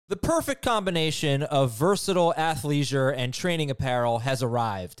The perfect combination of versatile athleisure and training apparel has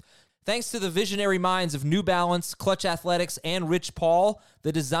arrived. Thanks to the visionary minds of New Balance, Clutch Athletics, and Rich Paul,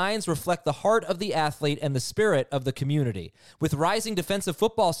 the designs reflect the heart of the athlete and the spirit of the community. With rising defensive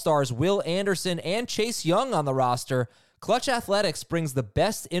football stars Will Anderson and Chase Young on the roster, Clutch Athletics brings the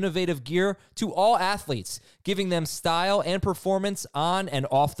best innovative gear to all athletes, giving them style and performance on and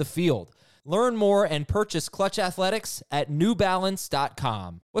off the field. Learn more and purchase Clutch Athletics at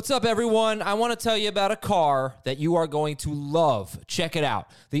newbalance.com. What's up, everyone? I want to tell you about a car that you are going to love. Check it out.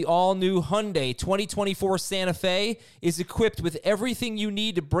 The all-new Hyundai 2024 Santa Fe is equipped with everything you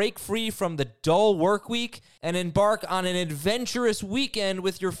need to break free from the dull work week and embark on an adventurous weekend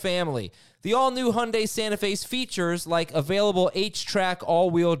with your family. The all-new Hyundai Santa Fe's features like available H-Track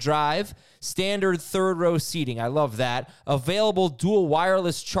all-wheel drive, standard third-row seating, I love that, available dual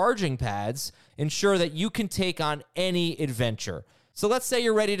wireless charging pads, ensure that you can take on any adventure. So let's say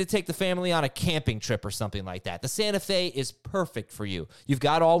you're ready to take the family on a camping trip or something like that. The Santa Fe is perfect for you. You've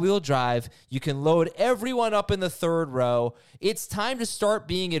got all-wheel drive. You can load everyone up in the third row. It's time to start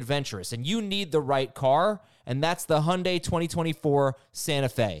being adventurous, and you need the right car, and that's the Hyundai 2024 Santa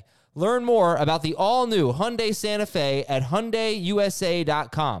Fe. Learn more about the all-new Hyundai Santa Fe at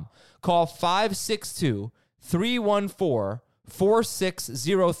HyundaiUSA.com. Call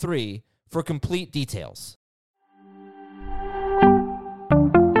 562-314-4603 for complete details.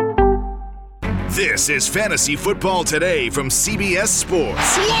 This is Fantasy Football Today from CBS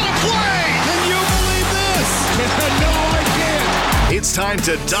Sports. What a play! Can you believe this? No, I can't. It's time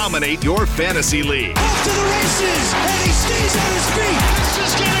to dominate your fantasy league. Off to the races, and he stays on his feet. This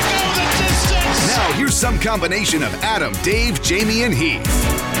is going to go the distance. Now, here's some combination of Adam, Dave, Jamie, and Heath.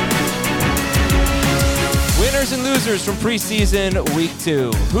 Winners and losers from preseason week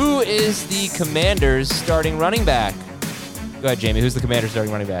 2. Who is the Commanders' starting running back? Go ahead, Jamie. Who's the Commanders'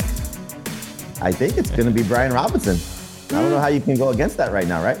 starting running back? I think it's going to be Brian Robinson. I don't know how you can go against that right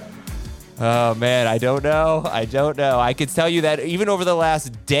now, right? Oh, man, I don't know. I could tell you that even over the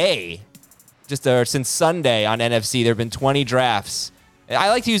last day, just since Sunday on NFC, there have been 20 drafts. I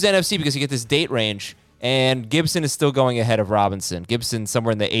like to use NFC because you get this date range, and Gibson is still going ahead of Robinson. Gibson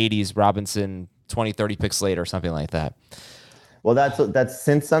somewhere in the 80s, Robinson 20, 30 picks later, something like that. Well, that's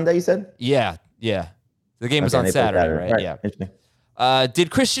since Sunday, you said? Yeah. The game was on Saturday, right? Yeah. Interesting. Did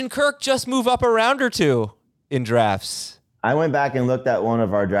Christian Kirk just move up a round or two in drafts? I went back and looked at one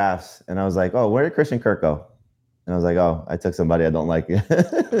of our drafts, and I was like, oh, where did Christian Kirk go? And I was like, oh, I took somebody I don't like.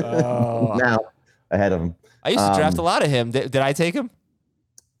 Now, ahead of him. I used to draft a lot of him. Did I take him?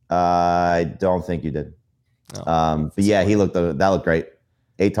 I don't think you did. But yeah, that looked great.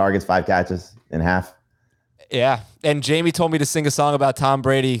 8 targets, 5 catches in half. Yeah, and Jamie told me to sing a song about Tom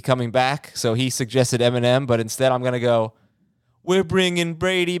Brady coming back, so he suggested Eminem, but instead I'm going to go, we're bringing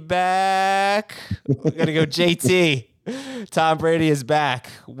Brady back. We're going to go JT. Tom Brady is back.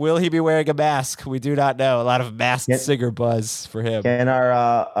 Will he be wearing a mask? We do not know. A lot of masked singer buzz for him. Can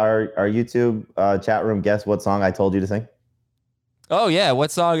our YouTube chat room guess what song I told you to sing? Oh, yeah.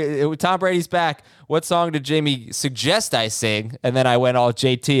 What song? Tom Brady's back. What song did Jamie suggest I sing? And then I went all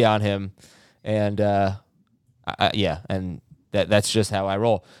JT on him. And, and that's just how I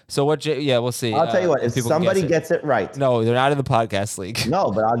roll. So we'll see. I'll tell you what, if somebody gets it right. No, they're not in the podcast league.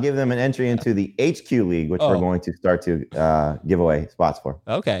 No, but I'll give them an entry into the HQ League, which we're going to start to give away spots for.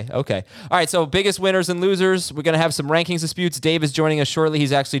 Okay. All right, so biggest winners and losers. We're going to have some rankings disputes. Dave is joining us shortly.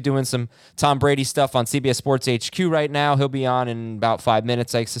 He's actually doing some Tom Brady stuff on CBS Sports HQ right now. He'll be on in about 5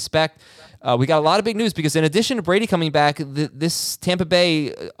 minutes, I suspect. We got a lot of big news because in addition to Brady coming back, this Tampa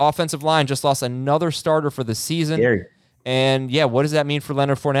Bay offensive line just lost another starter for the season. Scary. And yeah, what does that mean for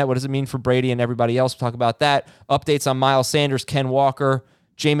Leonard Fournette? What does it mean for Brady and everybody else? We'll talk about that. Updates on Miles Sanders, Ken Walker,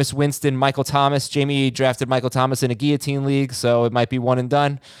 Jameis Winston, Michael Thomas. Jamie drafted Michael Thomas in a guillotine league, so it might be one and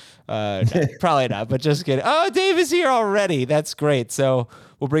done. No, probably not, but just kidding. Oh, Dave is here already. That's great. So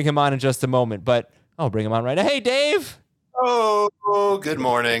we'll bring him on in just a moment, but I'll bring him on right now. Hey, Dave. Oh, good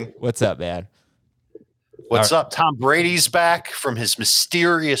morning. What's up, man? What's up? Tom Brady's back from his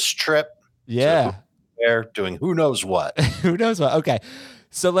mysterious trip. Yeah. They're doing who knows what. Who knows what? Okay.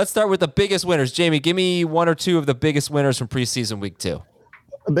 So let's start with the biggest winners. Jamie, give me one or two of the biggest winners from preseason week 2.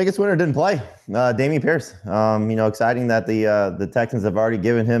 The biggest winner didn't play. Dameon Pierce. Exciting that the Texans have already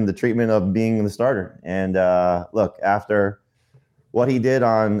given him the treatment of being the starter. And look, after what he did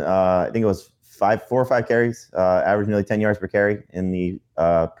on, I think it was 4 or 5 carries, averaged nearly 10 yards per carry in the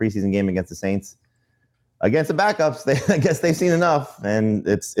preseason game against the Saints. Against the backups, I guess they've seen enough, and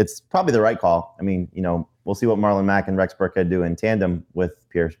it's probably the right call. I mean, we'll see what Marlon Mack and Rex Burkhead do in tandem with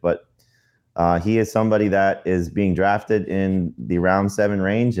Pierce, but He is somebody that is being drafted in the round 7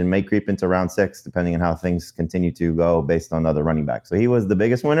 range and may creep into round 6, depending on how things continue to go based on other running backs. So he was the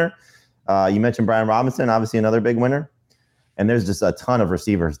biggest winner. You mentioned Brian Robinson, obviously another big winner. And there's just a ton of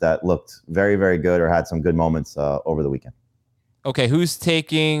receivers that looked very, very good or had some good moments over the weekend. Okay, who's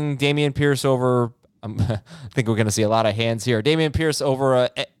taking Dameon Pierce over? I think we're going to see a lot of hands here. Dameon Pierce over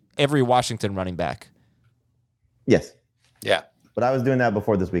every Washington running back. Yes. Yeah. But I was doing that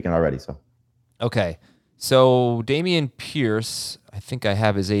before this weekend already. So. Okay. So Dameon Pierce, I think I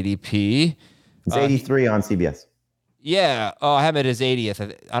have his ADP. It's 83 on CBS. Yeah. Oh, I have it as 80th.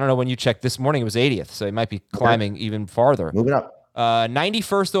 I don't know when you checked this morning. It was 80th. So he might be climbing even farther. Moving up.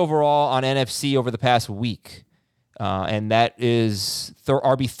 91st overall on NFC over the past week. And that is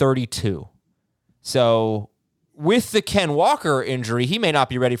RB 32. So with the Ken Walker injury, he may not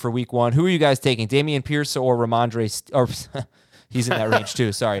be ready for week 1. Who are you guys taking? Dameon Pierce or Ramondre? Or he's in that range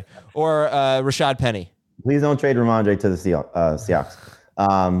too. Sorry. Or Rashad Penny. Please don't trade Ramondre to the Seahawks.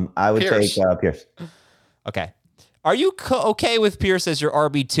 I would take Pierce. Okay. Are you okay with Pierce as your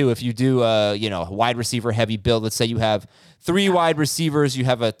RB2 if you do a wide receiver heavy build? Let's say you have 3 wide receivers, you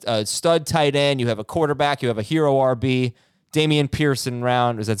have a stud tight end, you have a quarterback, you have a hero RB. Dameon Pierce in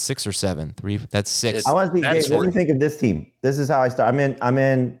round, is that 6 or 7? 3. That's 6. I want to see. What do you think of this team? This is how I start. I'm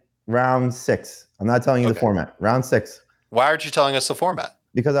in round 6. I'm not telling you the format. Round 6. Why aren't you telling us the format?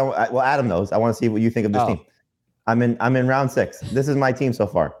 Because Adam knows. I want to see what you think of this team. I'm in round 6. This is my team so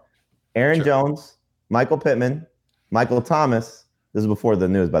far. Aaron Jones, Michael Pittman, Michael Thomas. This is before the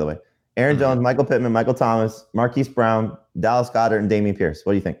news, by the way. Aaron Jones, Michael Pittman, Michael Thomas, Marquise Brown, Dallas Goedert, and Dameon Pierce.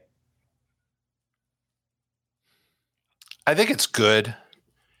 What do you think? I think it's good.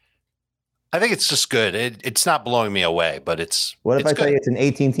 I think it's just good. It's not blowing me away, but it's. What if I tell you it's an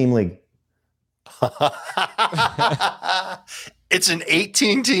 18-team league? It's an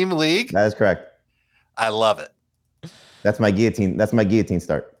 18-team league? That is correct. I love it. That's my guillotine. That's my guillotine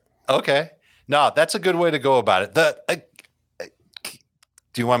start. Okay. No, that's a good way to go about it.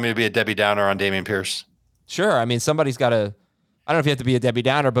 Do you want me to be a Debbie Downer on Dameon Pierce? Sure. I mean, somebody's got to. I don't know if you have to be a Debbie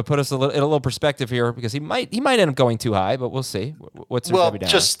Downer, but put us in a little perspective here because he might end up going too high, but we'll see. What's your Debbie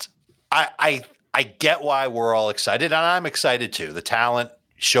Downer? Just I get why we're all excited, and I'm excited too. The talent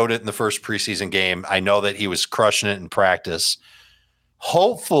showed it in the first preseason game. I know that he was crushing it in practice.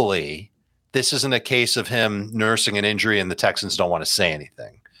 Hopefully, this isn't a case of him nursing an injury and the Texans don't want to say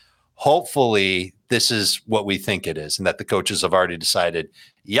anything. Hopefully, this is what we think it is, and that the coaches have already decided,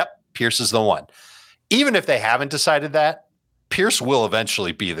 yep, Pierce is the one. Even if they haven't decided that, Pierce will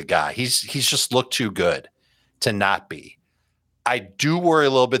eventually be the guy. He's just looked too good to not be. I do worry a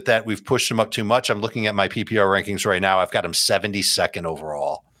little bit that we've pushed him up too much. I'm looking at my PPR rankings right now. I've got him 72nd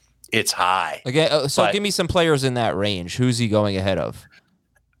overall. It's high. Okay, give me some players in that range. Who's he going ahead of?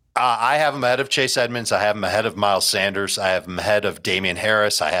 I have him ahead of Chase Edmonds. I have him ahead of Miles Sanders. I have him ahead of Damian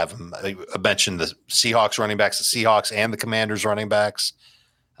Harris. I have him. I mentioned the Seahawks running backs, the Seahawks and the Commanders running backs.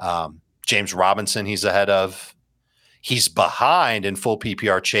 James Robinson, he's ahead of. He's behind in full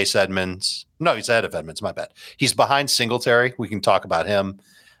PPR Chase Edmonds. No, he's ahead of Edmonds. My bad. He's behind Singletary. We can talk about him.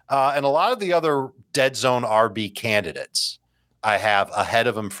 And a lot of the other dead zone RB candidates I have ahead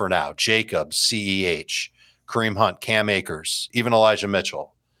of him for now. Jacobs, CEH, Kareem Hunt, Cam Akers, even Elijah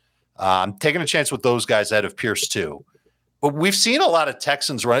Mitchell. I'm taking a chance with those guys ahead of Pierce too. But we've seen a lot of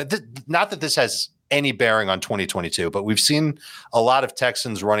Texans run. Not that this has any bearing on 2022, but we've seen a lot of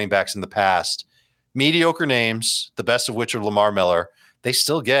Texans running backs in the past. Mediocre names, the best of which are Lamar Miller. They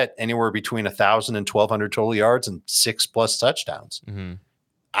still get anywhere between 1,000 and 1,200 total yards and 6+ touchdowns. Mm-hmm.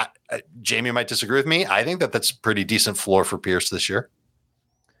 Jamie might disagree with me. I think that's a pretty decent floor for Pierce this year.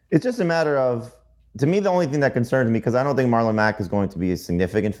 It's just a matter of, to me, the only thing that concerns me, because I don't think Marlon Mack is going to be a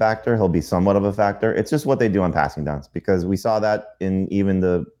significant factor. He'll be somewhat of a factor. It's just what they do on passing downs, because we saw that in even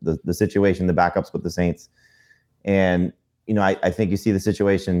the situation, the backups with the Saints. And, I think you see the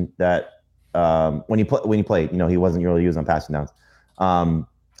situation that when he played, he wasn't really used on passing downs.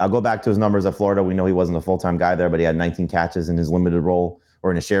 I'll go back to his numbers at Florida. We know he wasn't a full-time guy there, but he had 19 catches in his limited role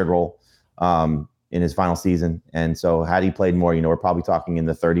or in a shared role in his final season. And so had he played more, we're probably talking in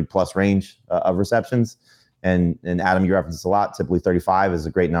the 30+ range of receptions. And Adam, you reference this a lot. Typically 35 is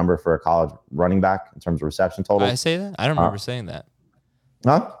a great number for a college running back in terms of reception total. I say that? I don't remember saying that.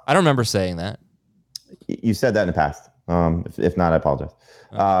 Huh? I don't remember saying that. You said that in the past. If not, I apologize.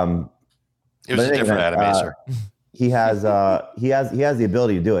 It was a different Adam Azer. He has the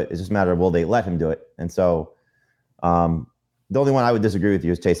ability to do it. It's just a matter of will they let him do it. And so the only one I would disagree with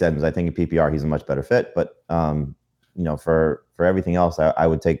you is Chase Edmonds. I think in PPR he's a much better fit. But for everything else, I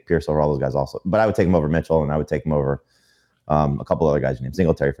would take Pierce over all those guys also. But I would take him over Mitchell, and I would take him over a couple other guys named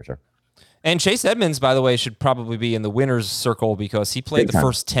Singletary for sure. And Chase Edmonds, by the way, should probably be in the winner's circle because he played the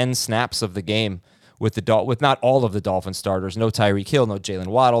first 10 snaps of the game with not all of the Dolphins starters. No Tyreek Hill, no Jalen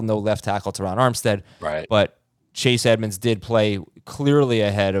Waddle, no left tackle Teron Armstead. Right. But Chase Edmonds did play clearly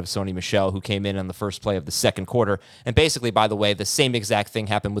ahead of Sony Michel, who came in on the first play of the second quarter. And basically, by the way, the same exact thing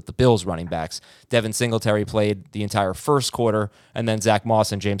happened with the Bills running backs. Devin Singletary played the entire first quarter, and then Zach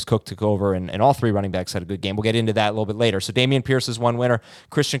Moss and James Cook took over, and all three running backs had a good game. We'll get into that a little bit later. So Dameon Pierce is one winner.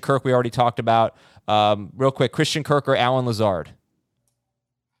 Christian Kirk, we already talked about. Real quick, Christian Kirk or Allen Lazard?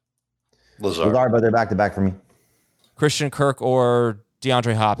 Lazard, but they're back-to-back for me. Christian Kirk or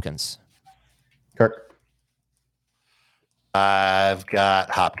DeAndre Hopkins? Kirk. I've got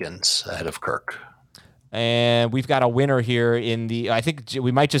Hopkins ahead of Kirk. And we've got a winner here I think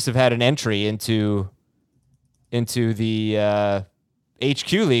we might just have had an entry into the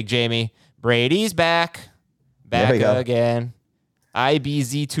HQ League, Jamie. Brady's back again.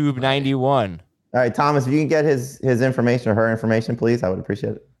 IBZTube 91. All right, Thomas, if you can get his information or her information, please, I would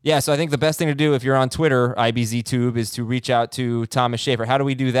appreciate it. Yeah, so I think the best thing to do if you're on Twitter, IBZTube, is to reach out to Thomas Schaefer. How do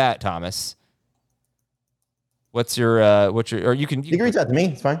we do that, Thomas? What's your or you can reach out to me.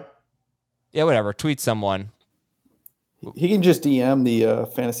 It's fine. Yeah, whatever. Tweet someone. He can just DM the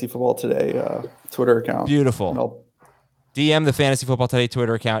Fantasy Football Today Twitter account. Beautiful. DM the Fantasy Football Today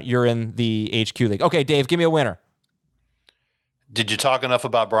Twitter account. You're in the HQ League. Okay, Dave, give me a winner. Did you talk enough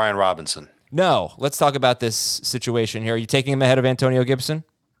about Brian Robinson? No. Let's talk about this situation here. Are you taking him ahead of Antonio Gibson?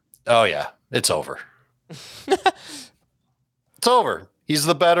 Oh, yeah. It's over. It's over. He's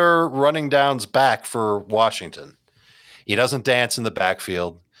the better running downs back for Washington. He doesn't dance in the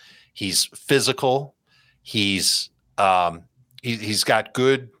backfield. He's physical. He's got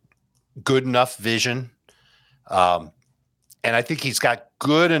good enough vision. And I think he's got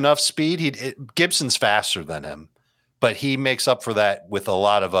good enough speed. Gibson's faster than him, but he makes up for that with a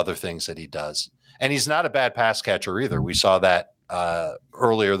lot of other things that he does. And he's not a bad pass catcher either. We saw that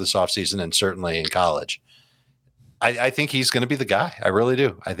earlier this offseason and certainly in college. I think he's going to be the guy. I really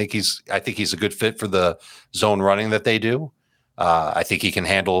do. I think he's a good fit for the zone running that they do. I think he can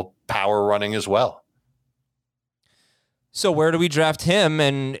handle power running as well. So where do we draft him?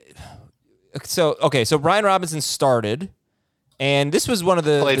 And so Brian Robinson started, and this was one of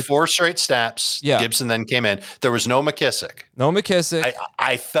the played 4 straight snaps. Yeah. Gibson then came in. There was no McKissick.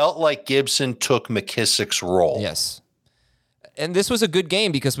 I felt like Gibson took McKissick's role. Yes. And this was a good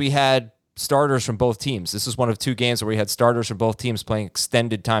game because we had starters from both teams. This was one of 2 games where we had starters from both teams playing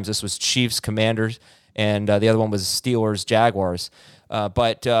extended times. This was Chiefs, Commanders, and the other one was Steelers, Jaguars.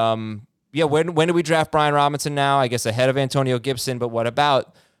 When do we draft Brian Robinson now? I guess ahead of Antonio Gibson, but what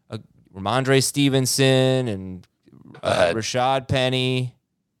about Ramondre Stevenson and Rashad Penny?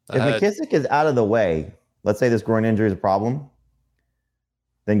 If McKissick is out of the way, let's say this groin injury is a problem,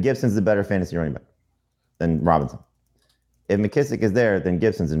 then Gibson's the better fantasy running back than Robinson. If McKissick is there, then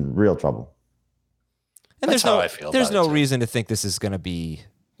Gibson's in real trouble. And That's how I feel. There's no reason to think this is going to be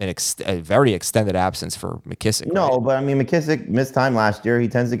a very extended absence for McKissick. No, right? but I mean, McKissick missed time last year. He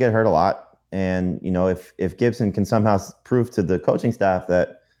tends to get hurt a lot. And, if Gibson can somehow prove to the coaching staff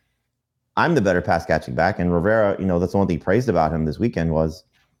that I'm the better pass catching back, and Rivera, that's the one thing he praised about him this weekend was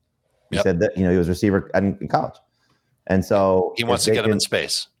he said that, he was a receiver in college. And so he wants to get him in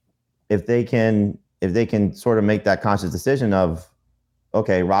space. If they can sort of make that conscious decision of,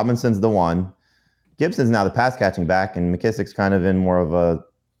 okay, Robinson's the one, Gibson's now the pass catching back, and McKissick's kind of in more of a,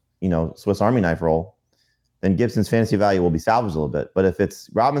 Swiss Army knife role, then Gibson's fantasy value will be salvaged a little bit. But if it's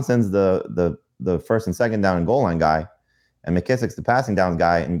Robinson's the first and second down and goal line guy, and McKissick's the passing down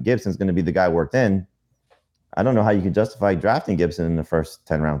guy, and Gibson's going to be the guy worked in, I don't know how you could justify drafting Gibson in the first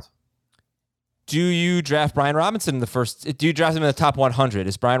 10 rounds. Do you draft Brian Robinson in the first? Do you draft him in the top 100?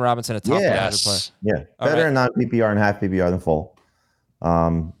 Is Brian Robinson a top 100 player? Yeah, better in non-PPR and half PPR than full.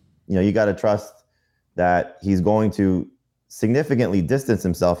 You got to trust that he's going to significantly distance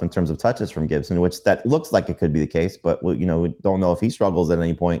himself in terms of touches from Gibson, which that looks like it could be the case, but we don't know if he struggles at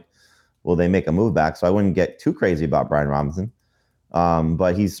any point. Will they make a move back? So I wouldn't get too crazy about Brian Robinson,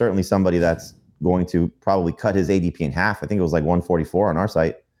 but he's certainly somebody that's going to probably cut his ADP in half. I think it was like 144 on our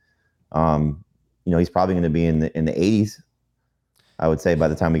site. He's probably going to be in the 80s, I would say, by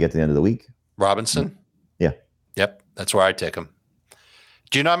the time we get to the end of the week. Robinson? Yeah. Yep. That's where I take him.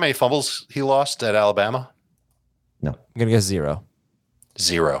 Do you know how many fumbles he lost at Alabama? No. I'm going to guess 0.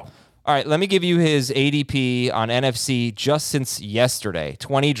 0. All right, let me give you his ADP on NFC just since yesterday.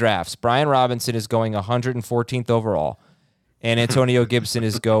 20 drafts. Brian Robinson is going 114th overall, and Antonio Gibson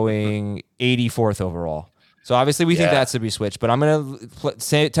is going 84th overall. So obviously we think that's to be switched, but I'm going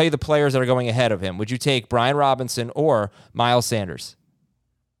to tell you the players that are going ahead of him. Would you take Brian Robinson or Miles Sanders?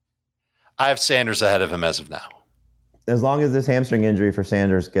 I have Sanders ahead of him as of now. As long as this hamstring injury for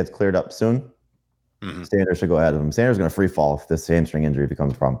Sanders gets cleared up soon, Sanders should go ahead of him. Sanders is going to free fall if this hamstring injury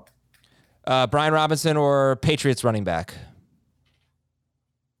becomes a problem. Brian Robinson or Patriots running back?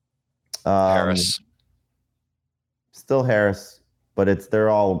 Harris. Still Harris, but they're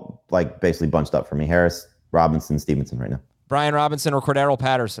all like basically bunched up for me. Harris, Robinson, Stevenson right now. Brian Robinson or Cordero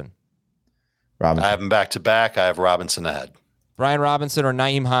Patterson? Robinson. I have him back to back. I have Robinson ahead. Brian Robinson or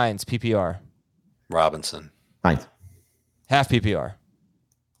Nyheim Hines, PPR? Robinson. Hines. Half PPR.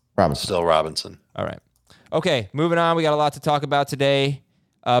 Robinson. Still Robinson. All right. Okay, moving on. We got a lot to talk about today,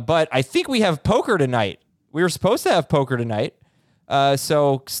 but I think we have poker tonight. We were supposed to have poker tonight,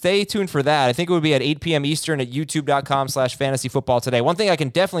 so stay tuned for that. I think it would be at 8 p.m. Eastern at youtube.com/fantasyfootball today. One thing I can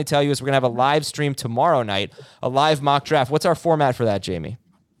definitely tell you is we're going to have a live stream tomorrow night, a live mock draft. What's our format for that, Jamie?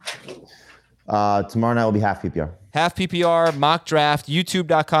 Tomorrow night will be half PPR. Half PPR, mock draft,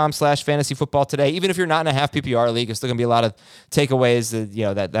 youtube.com/fantasyfootball today. Even if you're not in a half PPR league, there's still going to be a lot of takeaways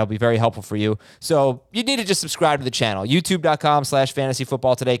that'll be very helpful for you. So you need to just subscribe to the channel,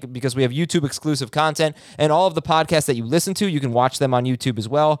 youtube.com/fantasyfootball today, because we have YouTube exclusive content and all of the podcasts that you listen to. You can watch them on YouTube as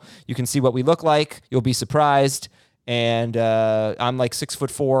well. You can see what we look like. You'll be surprised. And I'm like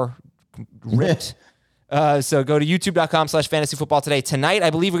 6'4", ripped. So go to youtube.com/fantasyfootball today. Tonight, I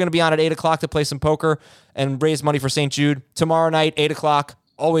believe we're going to be on at 8 o'clock to play some poker and raise money for St. Jude. Tomorrow night, 8 o'clock,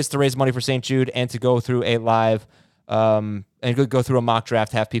 always to raise money for St. Jude and to go through a live and go through a mock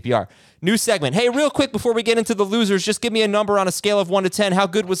draft, half PPR. New segment. Hey, real quick before we get into the losers, just give me a number on a scale of 1 to 10. How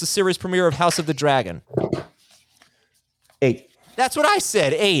good was the series premiere of House of the Dragon? 8. That's what I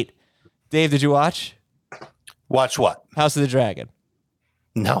said, 8. Dave, did you watch? Watch what? House of the Dragon.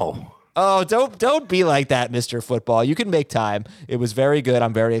 No. Oh, don't be like that, Mr. Football. You can make time. It was very good.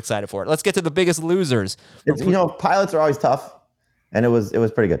 I'm very excited for it. Let's get to the biggest losers. Pilots are always tough, and it was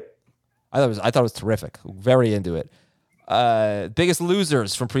pretty good. I thought it was terrific. Very into it. Biggest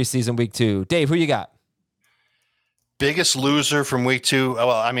losers from preseason week 2. Dave, who you got? Biggest loser from week 2?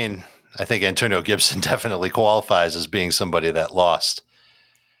 Well, I mean, I think Antonio Gibson definitely qualifies as being somebody that lost.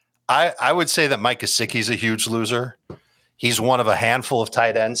 I would say that Mike Gesicki's a huge loser. He's one of a handful of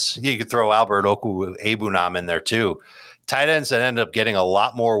tight ends. You could throw Albert Okwuegbunam in there too. Tight ends that end up getting a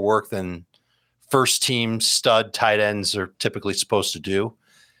lot more work than first team stud tight ends are typically supposed to do.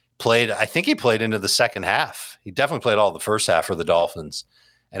 I think he played into the second half. He definitely played all the first half for the Dolphins.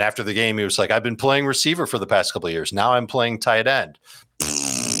 And after the game, he was like, I've been playing receiver for the past couple of years. Now I'm playing tight end.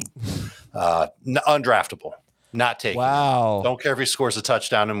 Undraftable. Not taken. Wow. Don't care if he scores a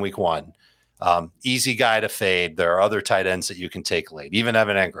touchdown in week 1. Easy guy to fade. There are other tight ends that you can take late. Even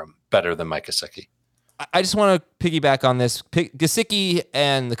Evan Engram, better than Mike Gesicki. I just want to piggyback on this. Gesicki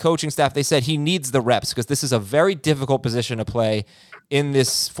and the coaching staff, they said he needs the reps because this is a very difficult position to play in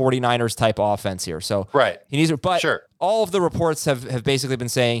this 49ers type offense here. So right. He needs it. But sure. All of the reports have basically been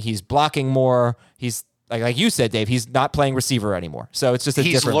saying he's blocking more. He's like you said, Dave, he's not playing receiver anymore. So it's just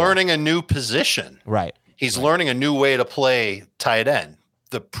he's learning a new position. Right. He's learning a new way to play tight end.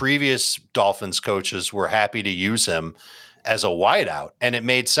 The previous Dolphins coaches were happy to use him as a wideout, and it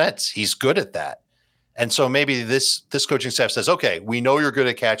made sense. He's good at that. And so maybe this coaching staff says, okay, we know you're good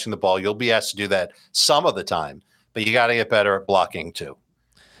at catching the ball. You'll be asked to do that some of the time, but you got to get better at blocking too.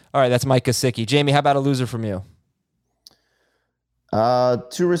 All right, that's Mike Gesicki. Jamie, how about a loser from you?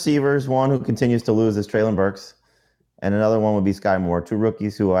 2 receivers. One who continues to lose is Treylon Burks, and another one would be Sky Moore. 2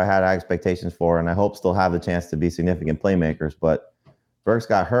 rookies who I had expectations for, and I hope still have the chance to be significant playmakers, but Burks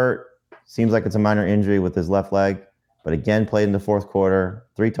got hurt. Seems like it's a minor injury with his left leg, but again, played in the fourth quarter,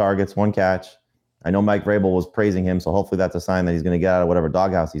 3 targets, 1 catch. I know Mike Vrabel was praising him, so hopefully that's a sign that he's going to get out of whatever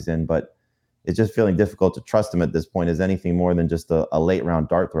doghouse he's in, but it's just feeling difficult to trust him at this point as anything more than just a late round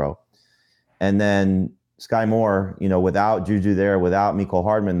dart throw. And then Sky Moore, without Juju there, without Mecole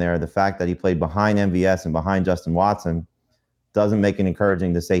Hardman there, the fact that he played behind MVS and behind Justin Watson doesn't make it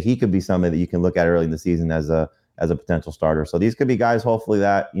encouraging to say he could be somebody that you can look at early in the season as a potential starter. So these could be guys, hopefully,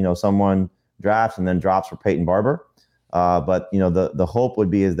 that, someone drafts and then drops for Peyton Barber. But the hope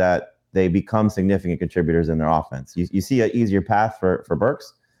would be is that they become significant contributors in their offense. You see an easier path for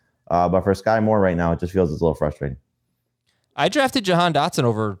Burks, but for Sky Moore right now, it just feels it's a little frustrating. I drafted Jahan Dotson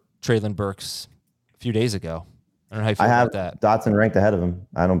over Treylon Burks a few days ago. I don't know how you feel about that. Dotson ranked ahead of him.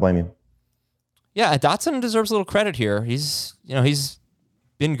 I don't blame you. Yeah, Dotson deserves a little credit here. He's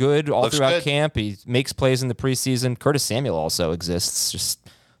been good all throughout camp. He makes plays in the preseason. Curtis Samuel also exists, just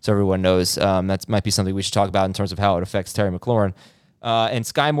so everyone knows. That might be something we should talk about in terms of how it affects Terry McLaurin. And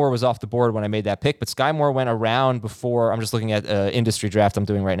Sky Moore was off the board when I made that pick, but Sky Moore went around before. I'm just looking at industry draft I'm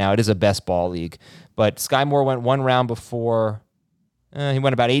doing right now. It is a best ball league, but Sky Moore went 1 round before He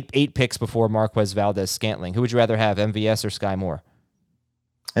went about eight picks before Marquez Valdez-Scantling. Who would you rather have, MVS or Sky Moore?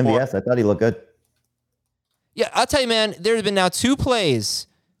 MVS, I thought he looked good. Yeah, I'll tell you, man, there have been now 2 plays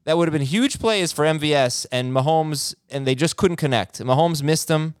that would have been huge plays for MVS and Mahomes, and they just couldn't connect. Mahomes missed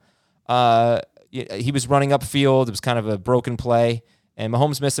them. He was running upfield. It was kind of a broken play, and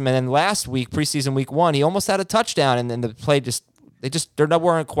Mahomes missed him. And then last week, preseason week 1, he almost had a touchdown, and then the play they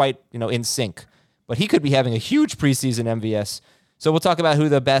weren't quite in sync. But he could be having a huge preseason, MVS. So we'll talk about who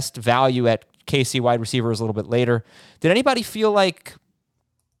the best value at KC wide receiver is a little bit later. Did anybody feel like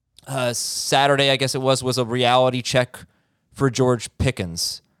Saturday, I guess it was a reality check for George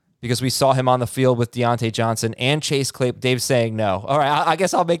Pickens? Because we saw him on the field with Deontay Johnson and Chase Claypool. Dave's saying no. All right, I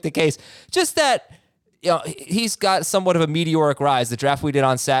guess I'll make the case. Just that, he's got somewhat of a meteoric rise. The draft we did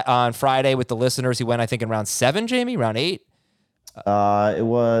on Friday with the listeners, he went, I think, in round 7, Jamie, round 8. It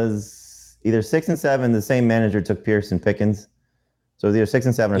was either 6 and 7. The same manager took Pierce and Pickens, so it was either 6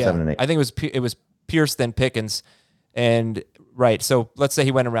 and 7 or 7 and 8. I think it was Pierce then Pickens, and right. So let's say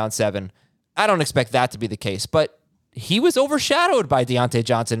he went in round 7. I don't expect that to be the case, but he was overshadowed by Deontay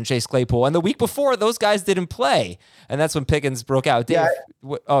Johnson and Chase Claypool. And the week before, those guys didn't play. And that's when Pickens broke out. Dave,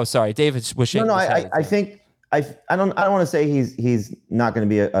 sorry. David was shaking his head. I think I don't want to say he's not going to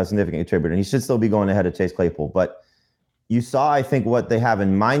be a significant contributor. He should still be going ahead of Chase Claypool. But you saw, I think, what they have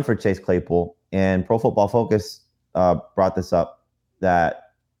in mind for Chase Claypool, and Pro Football Focus brought this up,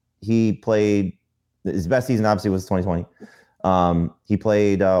 that he played his best season, obviously, was 2020. He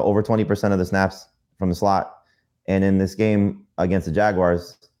played over 20% of the snaps from the slot. And in this game against the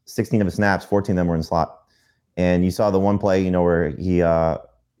Jaguars, 16 of his snaps, 14 of them were in the slot. And you saw the one play, where he, had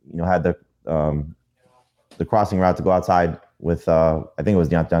the crossing route to go outside with, I think it was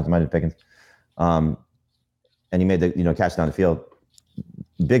Deontay Johnson, might have Pickens. And he made the, catch down the field.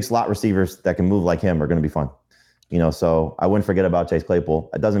 Big slot receivers that can move like him are going to be fun. So I wouldn't forget about Chase Claypool.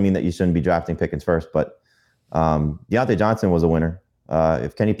 It doesn't mean that you shouldn't be drafting Pickens first, but Deontay Johnson was a winner.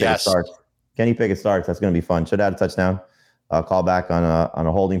 If Kenny Pickett starts, that's going to be fun. Should have had a touchdown. Call back on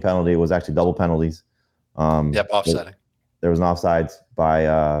a holding penalty. It was actually double penalties. Offsetting. There was an offsides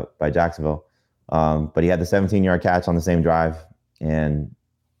by Jacksonville. But he had the 17-yard catch on the same drive. And,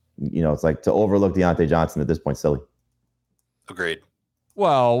 it's like to overlook Deontay Johnson at this point, silly. Agreed.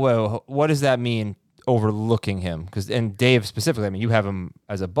 Well, what does that mean, overlooking him? And Dave specifically, you have him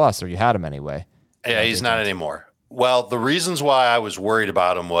as a bust, or you had him anyway. Yeah, he's not anymore. Well, the reasons why I was worried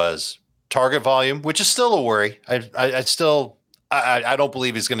about him was target volume, which is still a worry. I don't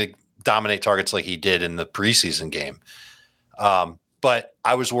believe he's going to dominate targets like he did in the preseason game. But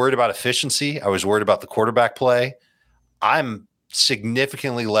I was worried about efficiency. I was worried about the quarterback play. I'm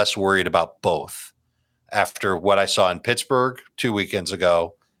significantly less worried about both after what I saw in Pittsburgh 2 weekends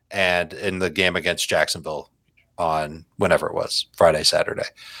ago and in the game against Jacksonville on whenever it was, Friday, Saturday.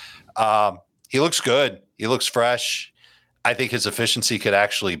 He looks good. He looks fresh. I think his efficiency could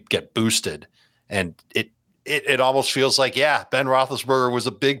actually get boosted. And it almost feels like, Ben Roethlisberger was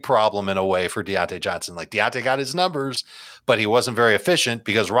a big problem in a way for Deontay Johnson. Like, Deontay got his numbers, but he wasn't very efficient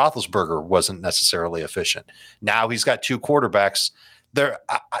because Roethlisberger wasn't necessarily efficient. Now he's got 2 quarterbacks.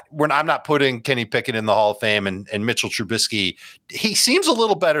 I'm not putting Kenny Pickett in the Hall of Fame and Mitchell Trubisky. He seems a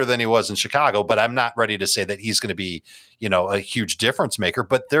little better than he was in Chicago, but I'm not ready to say that he's going to be, a huge difference maker.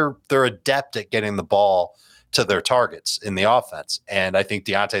 But they're adept at getting the ball to their targets in the offense. And I think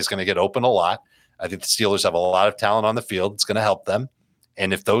Deontay is going to get open a lot. I think the Steelers have a lot of talent on the field. It's going to help them.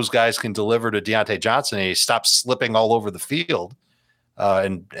 And if those guys can deliver to Deontay Johnson and he stops slipping all over the field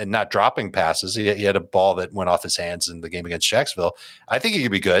and not dropping passes, he had a ball that went off his hands in the game against Jacksonville. I think he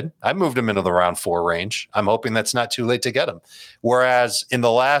could be good. I moved him into the round 4 range. I'm hoping that's not too late to get him. Whereas in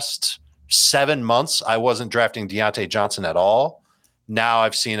the last 7 months, I wasn't drafting Deontay Johnson at all. Now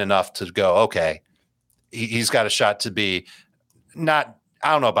I've seen enough to go, okay, he's got a shot to be not,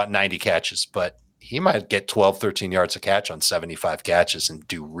 I don't know about 90 catches, but he might get 12, 13 yards a catch on 75 catches and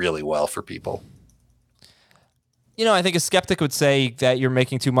do really well for people. I think a skeptic would say that you're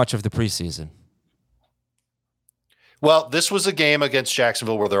making too much of the preseason. Well, this was a game against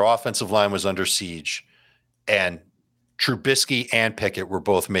Jacksonville where their offensive line was under siege, and Trubisky and Pickett were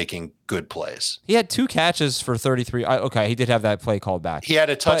both making good plays. He had 2 catches for 33. Okay, he did have that play called back. He had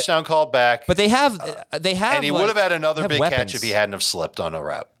a touchdown called back. But they have, and he would have had another big catch if he hadn't have slipped on a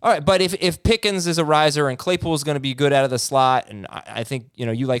route. All right, but if Pickens is a riser and Claypool is going to be good out of the slot, and I think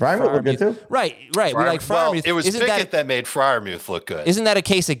you like Freiermuth good too. Right. We like Freiermuth. Well, it was Pickett that made Freiermuth look good. Isn't that a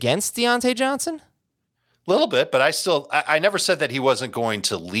case against Deontay Johnson? A little bit, but I never said that he wasn't going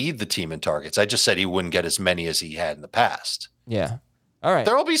to lead the team in targets. I just said he wouldn't get as many as he had in the past. Yeah. All right.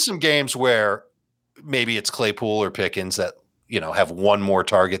 There will be some games where maybe it's Claypool or Pickens that, have one more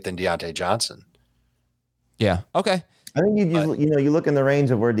target than Deontay Johnson. Yeah. Okay. I think you look in the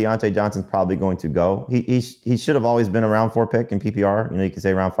range of where Deontay Johnson's probably going to go. He should have always been a round 4 pick in PPR. You could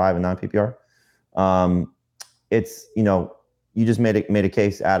say round 5 and non-PPR. It's you just made a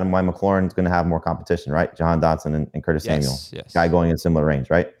case, Adam, why McLaurin's going to have more competition, right? Jahan Dotson and Curtis Samuel, guy going in similar range,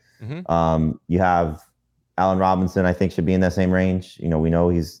 right? Mm-hmm. You have Allen Robinson, I think, should be in that same range. We know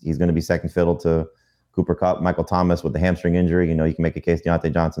he's going to be second fiddle to Cooper Kupp. Michael Thomas with the hamstring injury. You can make a case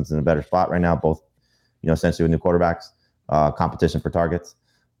Deontay Johnson's in a better spot right now, both, essentially with new quarterbacks. Competition for targets.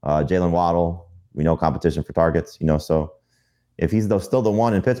 Jalen Waddle, we know competition for targets. So if he's still the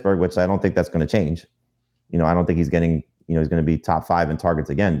one in Pittsburgh, which I don't think that's going to change. I don't think he's getting, he's going to be top 5 in targets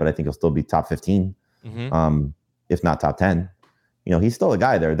again, but I think he'll still be top 15, if not top 10. He's still a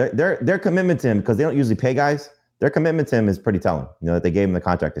guy there. Their commitment to him, because they don't usually pay guys, their commitment to him is pretty telling. That they gave him the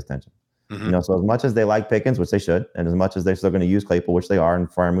contract extension. So as much as they like Pickens, which they should, and as much as they're still going to use Claypool, which they are, and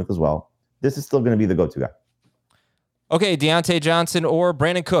Freiermuth as well, this is still going to be the go-to guy. Okay, Deontay Johnson or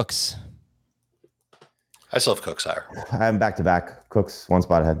Brandon Cooks? I still have Cooks higher. I have him back-to-back. Cooks one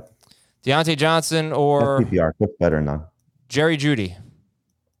spot ahead. Deontay Johnson or PPR. Cooks better than none. Jerry Jeudy?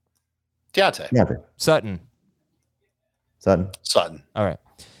 Deontay. Sutton. All right.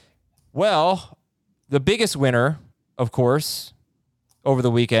 Well, the biggest winner, of course, over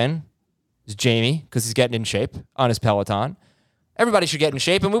the weekend is Jamie, because he's getting in shape on his Peloton. Everybody should get in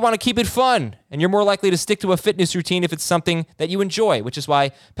shape, and we want to keep it fun. And you're more likely to stick to a fitness routine if it's something that you enjoy, which is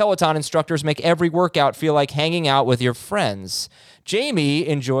why Peloton instructors make every workout feel like hanging out with your friends. Jamie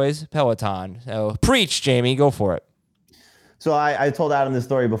enjoys Peloton. So preach, Jamie. Go for it. So I told Adam this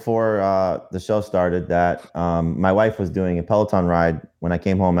story before the show started that my wife was doing a Peloton ride when I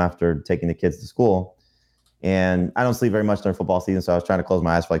came home after taking the kids to school. And I don't sleep very much during football season, so I was trying to close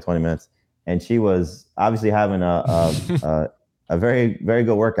my eyes for like 20 minutes. And she was obviously having a very, very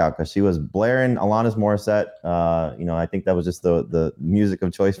good workout because she was blaring Alanis Morissette. I think that was just the music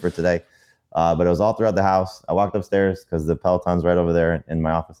of choice for today. But it was all throughout the house. I walked upstairs because the Peloton's right over there in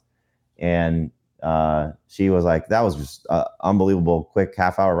my office. And she was like, that was just unbelievable quick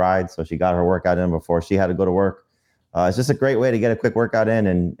half-hour ride. So she got her workout in before she had to go to work. It's just a great way to get a quick workout in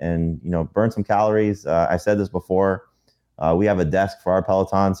and burn some calories. I said this before. We have a desk for our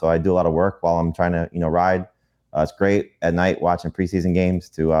Peloton, so I do a lot of work while I'm trying to ride. It's great at night watching preseason games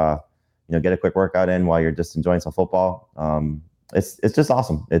to get a quick workout in while you're just enjoying some football. It's just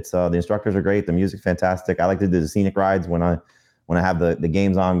awesome. It's the instructors are great. The music's fantastic. I like to do the scenic rides when I have the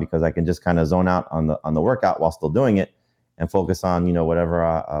games on because I can just kind of zone out on the workout while still doing it and focus on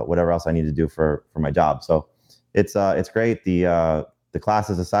whatever else I need to do for my job. So it's great. The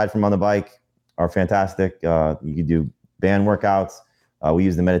classes aside from on the bike are fantastic. You can do band workouts. We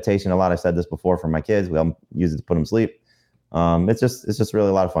use the meditation a lot. I said this before for my kids. We use it to put them to sleep. It's just really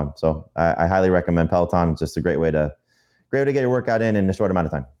a lot of fun. So I highly recommend Peloton. It's just a great way to get your workout in a short amount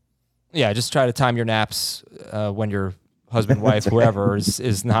of time. Yeah, just try to time your naps when your husband, wife, whoever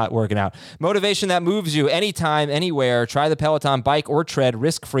is not working out. Motivation that moves you anytime, anywhere. Try the Peloton bike or tread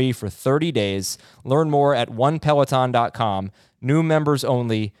risk-free for 30 days. Learn more at onepeloton.com. New members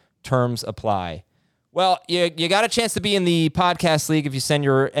only. Terms apply. Well, you got a chance to be in the podcast league if you send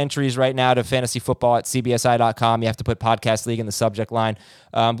your entries right now to fantasyfootball@cbsi.com. You have to put podcast league in the subject line.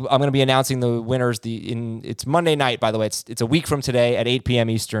 I'm going to be announcing the winners. It's Monday night, by the way. It's a week from today at 8 p.m.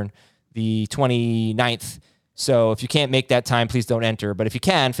 Eastern, the 29th. So if you can't make that time, please don't enter. But if you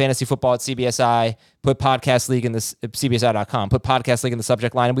can, fantasyfootball@CBSI, put podcast league in the cbsi.com. Put podcast league in the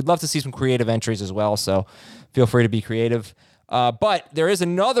subject line. And we'd love to see some creative entries as well. So feel free to be creative. But there is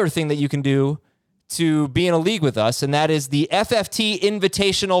another thing that you can do to be in a league with us, and that is the FFT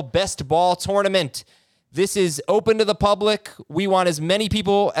Invitational Best Ball Tournament. This is open to the public. We want as many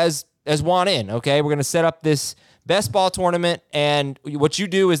people as want in, okay? We're going to set up this Best Ball Tournament, and what you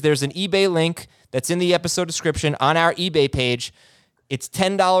do is there's an eBay link that's in the episode description on our eBay page. It's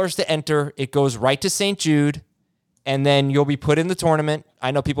 $10 to enter. It goes right to St. Jude, and then you'll be put in the tournament.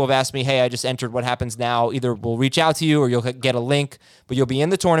 I know people have asked me, hey, I just entered. What happens now? Either we'll reach out to you or you'll get a link, but you'll be in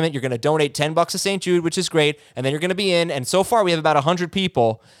the tournament. You're going to donate $10 to St. Jude, which is great, and then you're going to be in. And so far, we have about 100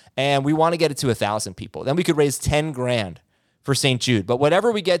 people, and we want to get it to 1,000 people. Then we could raise $10,000 for St. Jude. But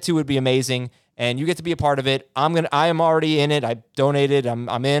whatever we get to would be amazing, and you get to be a part of it. I am already in it. I donated.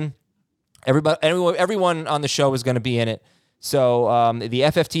 I'm in. Everyone on the show is going to be in it. So the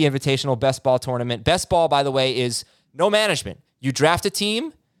FFT Invitational Best Ball Tournament. Best Ball, by the way, is no management. You draft a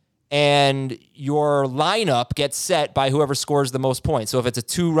team, and your lineup gets set by whoever scores the most points. So if it's a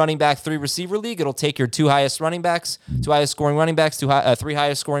 2 running back, 3 receiver league, it'll take your 2 highest running backs, 2 highest scoring running backs, 3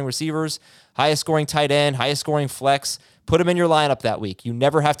 highest scoring receivers. highest scoring tight end, highest scoring flex. Put him in your lineup that week. You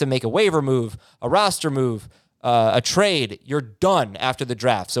never have to make a waiver move, a roster move, a trade. You're done after the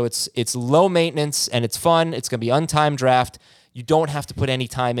draft. So it's low maintenance and it's fun. It's going to be untimed draft. You don't have to put any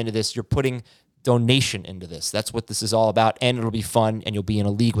time into this. You're putting donation into this. That's what this is all about, and it'll be fun, and you'll be in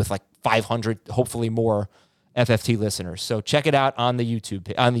a league with like 500, hopefully more FFT listeners. So check it out on the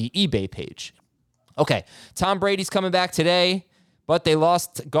on the eBay page. Okay, Tom Brady's coming back today, but they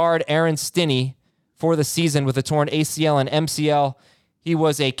lost guard Aaron Stinney for the season with a torn ACL and MCL. He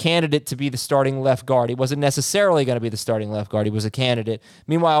was a candidate to be the starting left guard. He wasn't necessarily going to be the starting left guard. He was a candidate.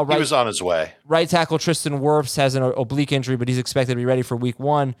 Meanwhile, he was on his way. Right tackle Tristan Wirfs has an oblique injury, but he's expected to be ready for week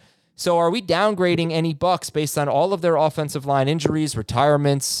 1. So are we downgrading any Bucks based on all of their offensive line injuries,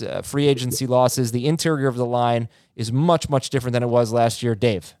 retirements, free agency losses? The interior of the line is much, much different than it was last year.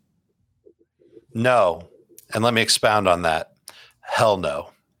 Dave? No. And let me expound on that. Hell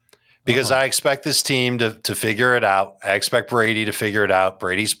no. Because I expect this team to figure it out. I expect Brady to figure it out.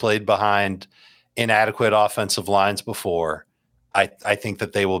 Brady's played behind inadequate offensive lines before. I think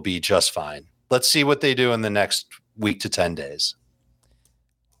that they will be just fine. Let's see what they do in the next week to 10 days.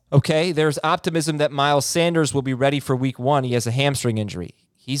 Okay, there's optimism that Miles Sanders will be ready for week 1. He has a hamstring injury.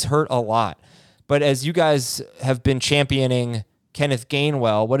 He's hurt a lot. But as you guys have been championing Kenneth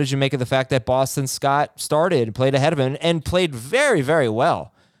Gainwell, what did you make of the fact that Boston Scott started and played ahead of him and played very, very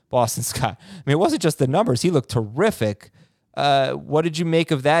well, Boston Scott? I mean, it wasn't just the numbers. He looked terrific. What did you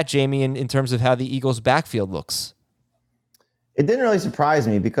make of that, Jamie, in terms of how the Eagles' backfield looks? It didn't really surprise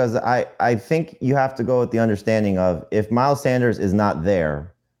me because I think you have to go with the understanding of if Miles Sanders is not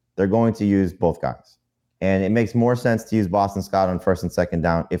there, they're going to use both guys. And it makes more sense to use Boston Scott on first and second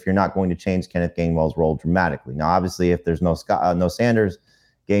down if you're not going to change Kenneth Gainwell's role dramatically. Now, obviously, if there's no Sanders,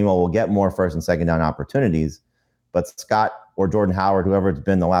 Gainwell will get more first and second down opportunities. But Scott or Jordan Howard, whoever it's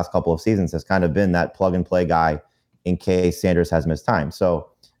been the last couple of seasons, has kind of been that plug-and-play guy in case Sanders has missed time. So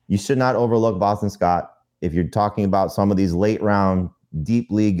you should not overlook Boston Scott. If you're talking about some of these late-round, deep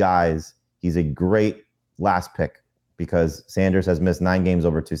league guys, he's a great last pick because Sanders has missed 9 games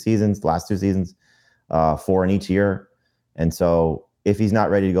over 2 seasons, the last 2 seasons, 4 in each year. And so if he's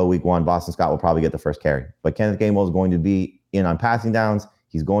not ready to go week 1, Boston Scott will probably get the first carry. But Kenneth Gainwell is going to be in on passing downs.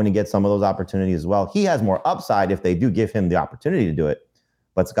 He's going to get some of those opportunities as well. He has more upside if they do give him the opportunity to do it.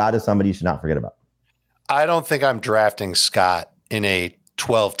 But Scott is somebody you should not forget about. I don't think I'm drafting Scott in a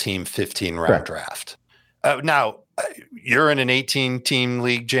 12-team, 15-round draft. Now, you're in an 18-team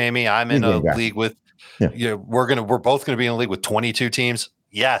league, Jamie. I'm in a league with we're both going to be in a league with 22 teams.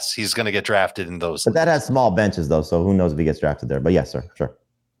 Yes, he's going to get drafted in those. But that has small benches, though, so who knows if he gets drafted there. But yes, sir, sure.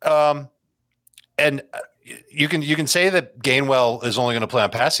 And you can say that Gainwell is only going to play on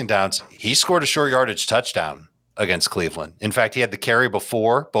passing downs. He scored a short yardage touchdown against Cleveland. In fact, he had the carry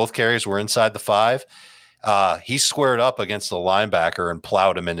before. Both carries were inside the 5. He squared up against the linebacker and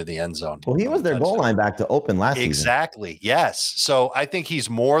plowed him into the end zone. Well, he was their goal line back to open last season. Exactly. Yes. So I think he's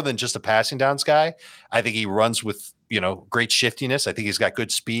more than just a passing downs guy. I think he runs with, great shiftiness. I think he's got good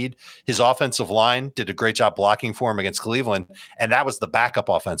speed. His offensive line did a great job blocking for him against Cleveland. And that was the backup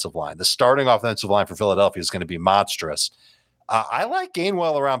offensive line. The starting offensive line for Philadelphia is going to be monstrous. I like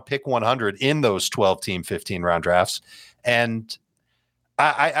Gainwell around pick 100 in those 12-team, 15-round drafts. And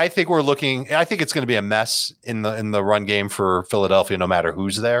I think I think it's going to be a mess in the run game for Philadelphia, no matter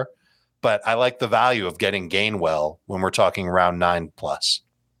who's there. But I like the value of getting Gainwell when we're talking round 9+.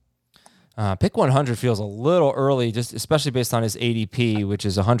 Pick 100 feels a little early, just especially based on his ADP, which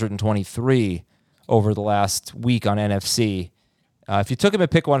is 123 over the last week on NFC. If you took him at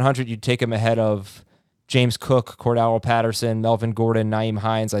pick 100, you'd take him ahead of James Cook, Cordell Patterson, Melvin Gordon, Nyheim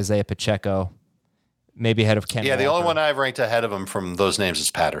Hines, Isaiah Pacheco. Maybe ahead of Ken Walker. The only one I've ranked ahead of him from those names is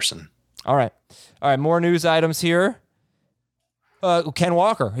Patterson. All right. More news items here. Ken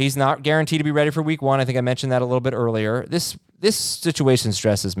Walker. He's not guaranteed to be ready for week 1. I think I mentioned that a little bit earlier. This situation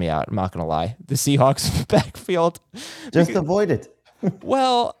stresses me out. I'm not going to lie. The Seahawks backfield. Just avoid it.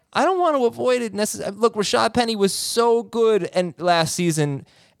 Well, I don't want to avoid it necessarily. Look, Rashad Penny was so good last season,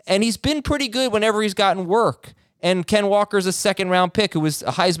 and he's been pretty good whenever he's gotten work. And Ken Walker's a second-round pick who was a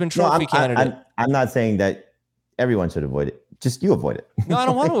Heisman Trophy candidate. I'm not saying that everyone should avoid it. Just you avoid it. No, I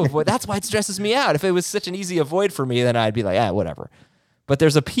don't want to avoid. That's why it stresses me out. If it was such an easy avoid for me, then I'd be like, whatever. But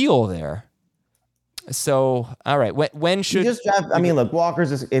there's appeal there. So, all right. When should you just draft? I mean, look,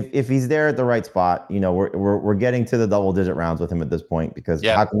 Walker's just, if he's there at the right spot, we're getting to the double-digit rounds with him at this point because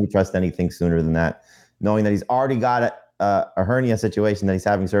how can we trust anything sooner than that? Knowing that he's already got a hernia situation that he's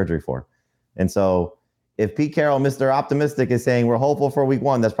having surgery for, and so. If Pete Carroll, Mr. Optimistic, is saying we're hopeful for week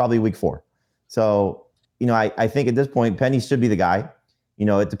 1, that's probably week 4. So, I think at this point, Penny should be the guy.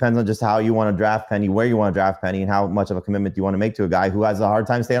 it depends on just how you want to draft Penny, where you want to draft Penny, and how much of a commitment you want to make to a guy who has a hard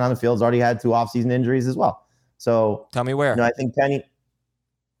time staying on the field. Has already had 2 offseason injuries as well. So tell me where. I think Penny,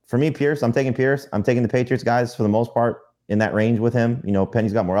 for me, Pierce, I'm taking Pierce. I'm taking the Patriots guys for the most part in that range with him.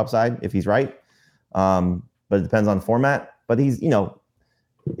 Penny's got more upside if he's right. But it depends on format. But he's, to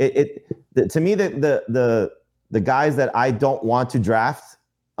me, the guys that I don't want to draft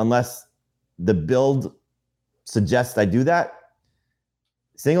unless the build suggests I do that,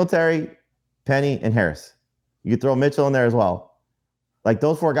 Singletary, Penny, and Harris. You could throw Mitchell in there as well. Like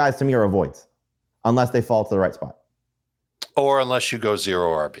those 4 guys to me are avoids unless they fall to the right spot. Or unless you go 0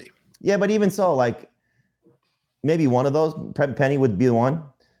 RB. Yeah, but even so, like maybe one of those, Penny would be the one.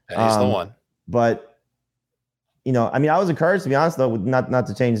 Penny's the one. But, I was encouraged, to be honest, though, not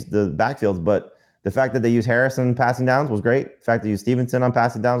to change the backfields, but the fact that they use Harrison passing downs was great. The fact that they use Stevenson on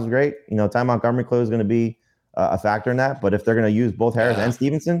passing downs was great. Ty Montgomery clearly is going to be a factor in that. But if they're going to use both Harris and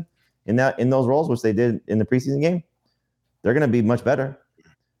Stevenson in those roles, which they did in the preseason game, they're going to be much better.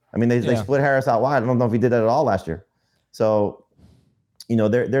 They split Harris out wide. I don't know if he did that at all last year. So,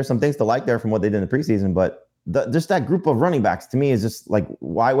 there's some things to like there from what they did in the preseason. But just that group of running backs to me is just like,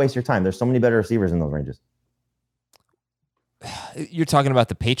 why waste your time? There's so many better receivers in those ranges. You're talking about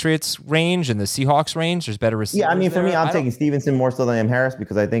the Patriots range and the Seahawks range. There's better receivers. Yeah, for me, I'm taking Stevenson more so than I am Harris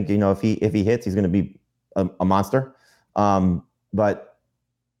because I think if he hits, he's going to be a monster. But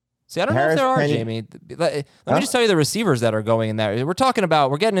see, I don't know if there are, Jamie. Let me just tell you the receivers that are going in there. We're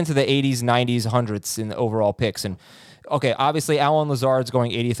getting into the 80s, 90s, 100s in the overall picks. And okay, obviously Allen Lazard's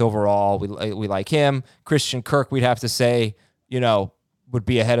going 80th overall. We like him. Christian Kirk, we'd have to say, would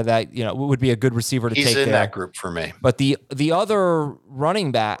be ahead of that, would be a good receiver to take there. He's in that group for me. But the other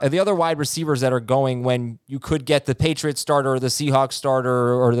running back, the other wide receivers that are going when you could get the Patriots starter or the Seahawks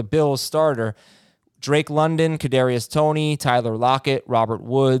starter or the Bills starter, Drake London, Kadarius Toney, Tyler Lockett, Robert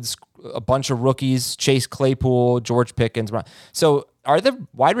Woods, a bunch of rookies, Chase Claypool, George Pickens. So are the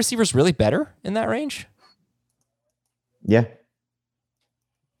wide receivers really better in that range? Yeah.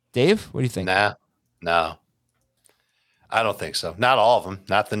 Dave, what do you think? No. I don't think so. Not all of them.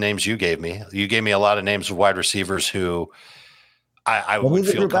 Not the names you gave me. You gave me a lot of names of wide receivers who I would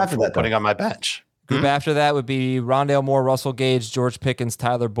feel comfortable putting on my bench. Group after that would be Rondale Moore, Russell Gage, George Pickens,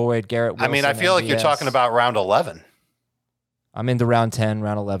 Tyler Boyd, Garrett Wilson. I feel like you're talking about round 11. I'm into round 10,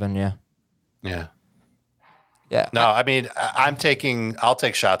 round 11, yeah. Yeah. Yeah. No, I'll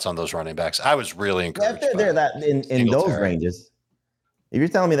take shots on those running backs. I was really encouraged. If they're that in those ranges. If you're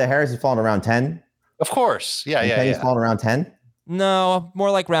telling me that Harris is falling around 10, of course. Yeah. Penny's falling around 10? No,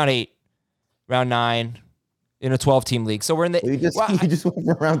 more like round 8, round 9 in a 12-team league. So we're in the. You just went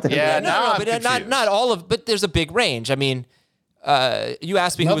for round 10. Yeah, no, but not all of. But there's a big range. You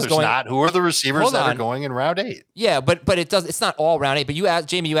asked me who was going. Not. Who are the receivers that are going in round 8? Yeah, but it does. It's not all round 8. But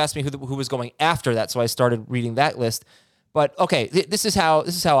Jamie, you asked me who was going after that, so I started reading that list. But okay, this is how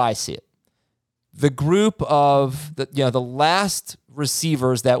I see it. The group of the last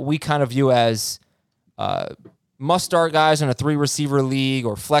receivers that we kind of view as must-start guys in a 3-receiver league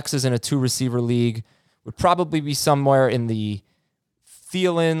or flexes in a 2-receiver league would probably be somewhere in the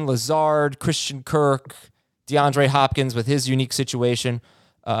Thielen, Lazard, Christian Kirk, DeAndre Hopkins with his unique situation.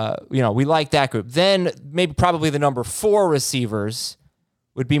 We like that group. Then maybe probably the number 4 receivers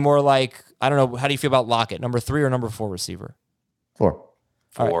would be more like, I don't know, how do you feel about Lockett? Number 3 or number 4 receiver? 4.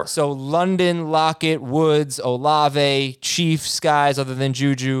 All right, so London, Lockett, Woods, Olave, Chiefs guys other than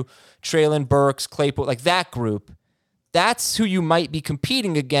Juju, Treylon Burks, Claypool, like that group. That's who you might be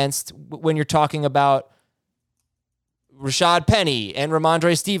competing against when you're talking about Rashad Penny and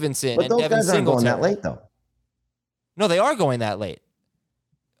Ramondre Stevenson but and those Devin guys aren't Singletary. going that late, though. No, they are going that late.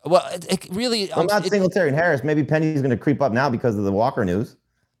 Well, it really... Well, not Singletary and Harris. Maybe Penny's going to creep up now because of the Walker news.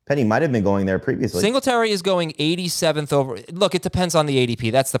 Penny might have been going there previously. Singletary is going 87th over. Look, it depends on the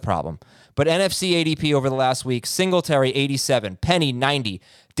ADP. That's the problem. But NFC ADP over the last week, Singletary 87, Penny 90,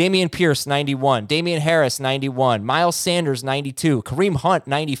 Dameon Pierce 91, Damian Harris 91, Miles Sanders 92, Kareem Hunt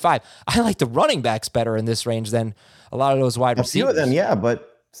 95. I like the running backs better in this range than a lot of those wide receivers. A few of them, yeah,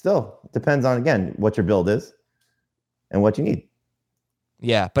 but still, it depends on, again, what your build is and what you need.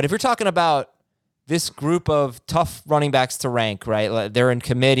 Yeah, but if you're talking about this group of tough running backs to rank, right? They're in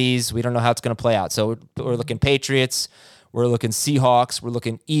committees. We don't know how it's going to play out. So we're looking Patriots, we're looking Seahawks, we're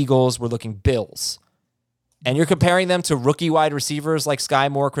looking Eagles, we're looking Bills. And you're comparing them to rookie wide receivers like Sky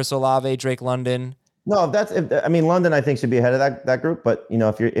Moore, Chris Olave, Drake London. No, London I think should be ahead of that group. But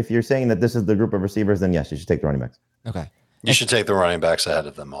if you're saying that this is the group of receivers, then yes, you should take the running backs. Okay, you should take the running backs ahead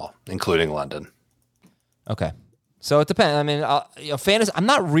of them all, including London. Okay. So it depends. Fantasy. I'm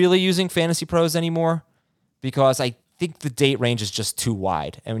not really using Fantasy Pros anymore because I think the date range is just too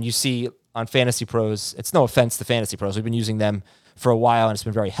wide. And when you see on Fantasy Pros, it's no offense to Fantasy Pros. We've been using them for a while, and it's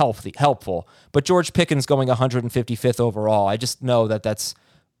been very helpful. But George Pickens going 155th overall, I just know that that's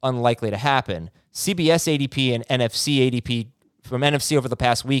unlikely to happen. CBS ADP and NFC ADP from NFC over the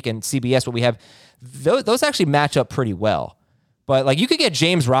past week and CBS, what we have, those actually match up pretty well. But like you could get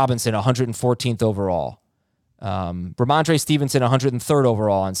James Robinson 114th overall. Ramondre Stevenson 103rd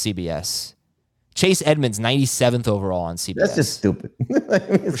overall on CBS. Chase Edmonds 97th overall on CBS. That's just stupid.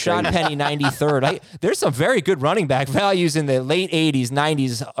 Rashad Penny 93rd. There's some very good running back values in the late 80s,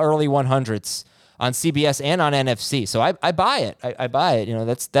 90s, early 100s on CBS and on NFC. So I buy it. I buy it. You know,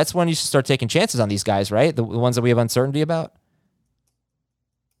 that's when you should start taking chances on these guys, right? The ones that we have uncertainty about.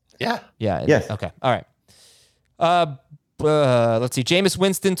 Yeah. Yeah. Yes. Okay. All right. Let's see. Jameis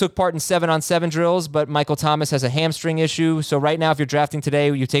Winston took part in 7-on-7 drills, but Michael Thomas has a hamstring issue. So right now, if you're drafting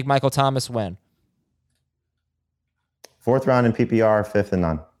today, you take Michael Thomas when? 4th round in PPR, 5th and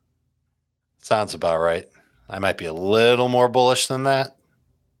none. Sounds about right. I might be a little more bullish than that.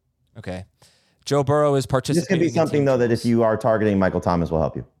 Okay. Joe Burrow is participating. This could be something, though, that if you are targeting Michael Thomas will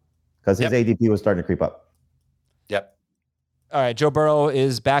help you because his ADP was starting to creep up. Yep. All right. Joe Burrow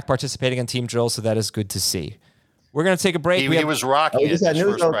is back participating in team drills, so that is good to see. We're going to take a break. He was rocking it.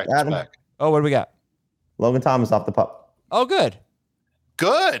 Oh, what do we got? Logan Thomas off the pup. Oh, good.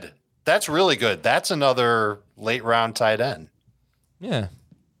 Good. That's really good. That's another late round tight end. Yeah.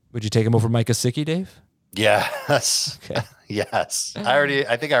 Would you take him over Mike Gesicki, Dave? Yes. Okay. Yes.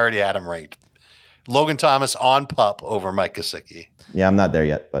 I think I already had him ranked. Logan Thomas on pup over Mike Gesicki. Yeah, I'm not there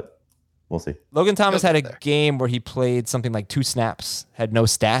yet, but we'll see. Logan Thomas had a game where he played something like 2 snaps, had no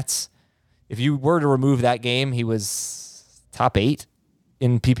stats. If you were to remove that game, he was top 8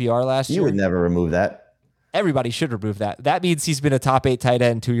 in PPR last year. You would never remove that. Everybody should remove that. That means he's been a top 8 tight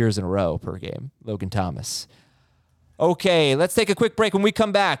end 2 years in a row per game, Logan Thomas. Okay, let's take a quick break. When we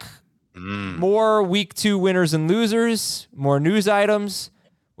come back, more week 2 winners and losers, more news items.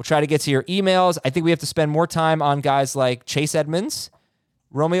 We'll try to get to your emails. I think we have to spend more time on guys like Chase Edmonds,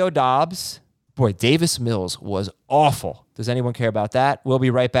 Romeo Doubs. Boy, Davis Mills was awful. Does anyone care about that? We'll be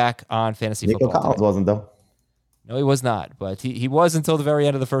right back on Fantasy Nico Football. Collins wasn't, though. No, he was not, but he was until the very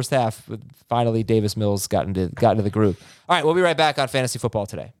end of the first half. Finally, Davis Mills got into the group. All right, we'll be right back on Fantasy Football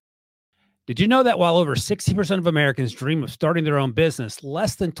Today. Did you know that while over 60% of Americans dream of starting their own business,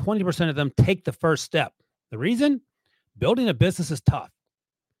 less than 20% of them take the first step? The reason? Building a business is tough.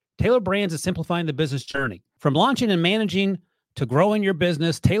 Taylor Brands is simplifying the business journey. From launching and managing to growing your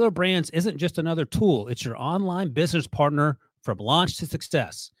business, Taylor Brands isn't just another tool. It's your online business partner from launch to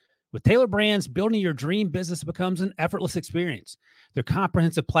success. With Taylor Brands, building your dream business becomes an effortless experience. Their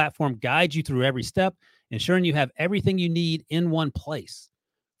comprehensive platform guides you through every step, ensuring you have everything you need in one place.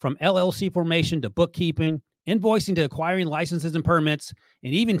 From LLC formation to bookkeeping, invoicing to acquiring licenses and permits,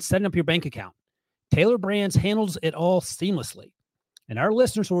 and even setting up your bank account, Taylor Brands handles it all seamlessly. And our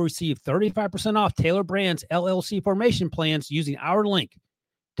listeners will receive 35% off Taylor Brands LLC formation plans using our link,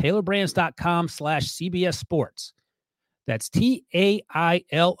 taylorbrands.com/CBS Sports. That's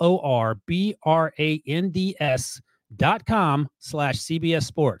TAILORBRANDS.com/CBS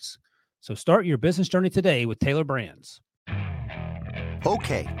Sports. So start your business journey today with Taylor Brands.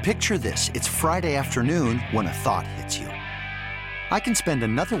 Okay, picture this. It's Friday afternoon when a thought hits you. I can spend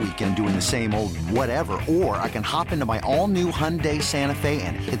another weekend doing the same old whatever, or I can hop into my all-new Hyundai Santa Fe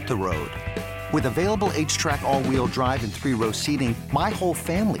and hit the road. With available H-Track all-wheel drive and 3-row seating, my whole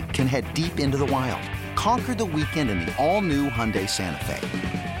family can head deep into the wild. Conquer the weekend in the all-new Hyundai Santa Fe.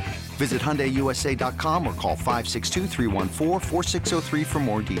 Visit HyundaiUSA.com or call 562-314-4603 for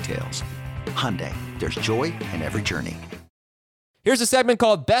more details. Hyundai, there's joy in every journey. Here's a segment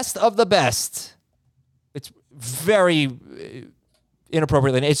called Best of the Best. It's very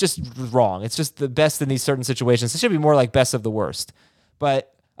inappropriately. It's just wrong. It's just the best in these certain situations. It should be more like Best of the Worst.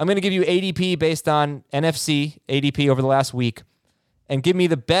 But I'm going to give you ADP based on NFC ADP over the last week and give me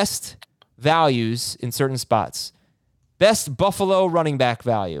the best values in certain spots. Best Buffalo running back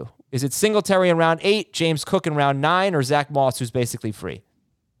value. Is it Singletary in round 8, James Cook in round 9, or Zach Moss, who's basically free?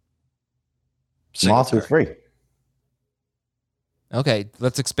 Moss was free. Okay,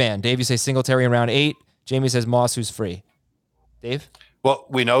 let's expand. Dave, you say Singletary in round 8. Jamie says Moss, who's free. Dave? Well,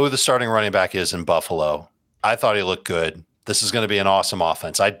 we know who the starting running back is in Buffalo. I thought he looked good. This is going to be an awesome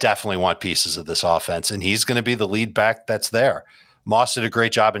offense. I definitely want pieces of this offense, and he's going to be the lead back that's there. Moss did a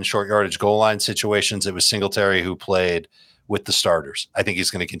great job in short yardage goal line situations. It was Singletary who played with the starters. I think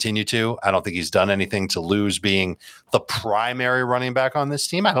he's going to continue to. I don't think he's done anything to lose being the primary running back on this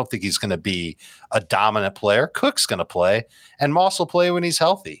team. I don't think he's going to be a dominant player. Cook's going to play, and Moss will play when he's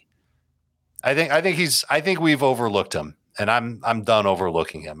healthy. I think we've overlooked him, and I'm done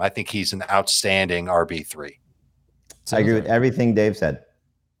overlooking him. I think he's an outstanding RB3. I agree with everything Dave said.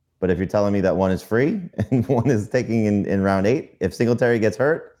 But if you're telling me that one is free and one is taking in round 8, if Singletary gets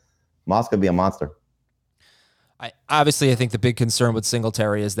hurt, Moss could be a monster. I think the big concern with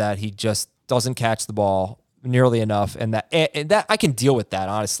Singletary is that he just doesn't catch the ball nearly enough, and that I can deal with that,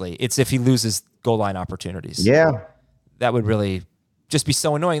 honestly. It's if he loses goal line opportunities. Yeah. That would really just be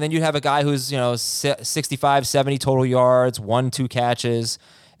so annoying. Then you'd have a guy who's, 65, 70 total yards, 1-2 catches,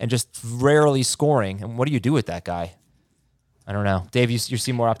 and just rarely scoring. And what do you do with that guy? I don't know. Dave, you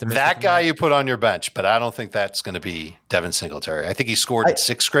seem more optimistic. That guy you put on your bench, but I don't think that's going to be Devin Singletary. I think he scored in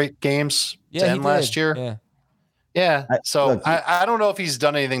 6 straight games last year. Yeah. So I don't know if he's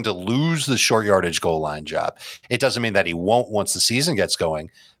done anything to lose the short yardage goal line job. It doesn't mean that he won't once the season gets going,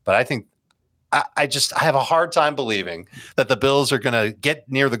 but I think I have a hard time believing that the Bills are going to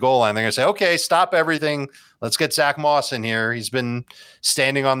get near the goal line. They're going to say, okay, stop everything. Let's get Zach Moss in here. He's been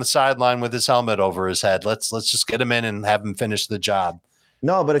standing on the sideline with his helmet over his head. Let's just get him in and have him finish the job.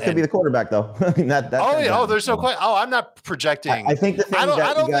 No, but it could be the quarterback, though. I mean, there's no question. I'm not projecting. I think the thing I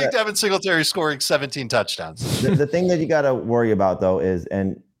don't think Devin Singletary is scoring 17 touchdowns. The thing that you got to worry about, though, is,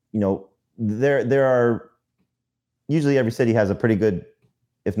 and there are usually every city has a pretty good,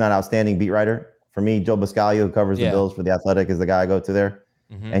 if not outstanding, beat writer. For me, Joe Buscaglia, who covers the Bills for The Athletic, is the guy I go to there,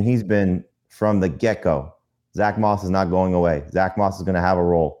 and he's been from the get-go. Zach Moss is not going away. Zach Moss is going to have a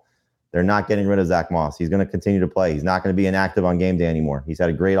role. They're not getting rid of Zach Moss. He's going to continue to play. He's not going to be inactive on game day anymore. He's had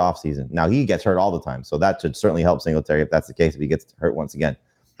a great offseason. Now, he gets hurt all the time, so that should certainly help Singletary if that's the case, if he gets hurt once again.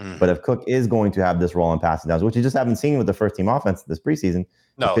 But if Cook is going to have this role in passing downs, which you just haven't seen with the first-team offense this preseason,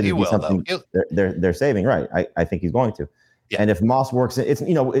 no, he will, though. They're saving, right? I think he's going to. Yeah. And if Moss works, it's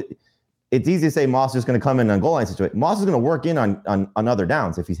easy to say Moss is just going to come in on goal line situation. Moss is going to work in on other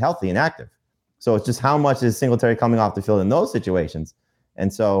downs if he's healthy and active. So it's just how much is Singletary coming off the field in those situations.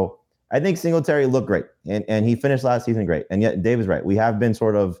 And so I think Singletary looked great, and he finished last season great. And yet Dave is right. We have been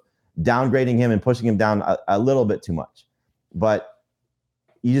sort of downgrading him and pushing him down a little bit too much. But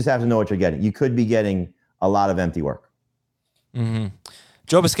you just have to know what you're getting. You could be getting a lot of empty work. Mm-hmm.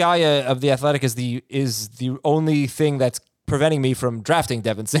 Joe Buscaglia of The Athletic is the only thing that's preventing me from drafting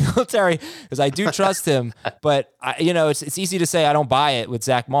Devin Singletary, because I do trust him, but it's easy to say I don't buy it with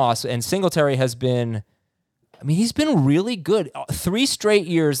Zach Moss, and Singletary has been, he's been really good. 3 straight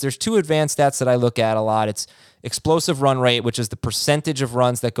years. There's 2 advanced stats that I look at a lot. It's explosive run rate, which is the percentage of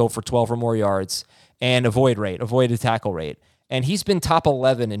runs that go for 12 or more yards, and avoided tackle rate. And he's been top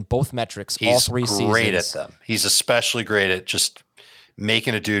 11 in both metrics all 3 seasons. He's great at them. He's especially great at just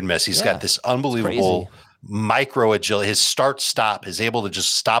making a dude miss. He's got this unbelievable micro agility. His start-stop is able to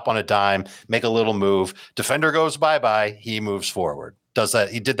just stop on a dime, make a little move. Defender goes bye-bye. He moves forward. Does that?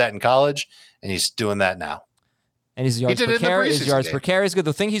 He did that in college, and he's doing that now. And his yards per carry is good.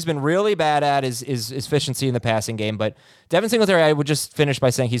 The thing he's been really bad at is efficiency in the passing game. But Devin Singletary, I would just finish by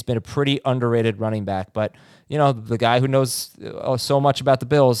saying he's been a pretty underrated running back. But, the guy who knows so much about the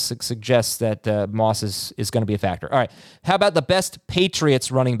Bills suggests that Moss is going to be a factor. All right. How about the best Patriots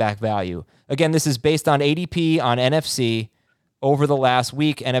running back value? Again, this is based on ADP on NFC over the last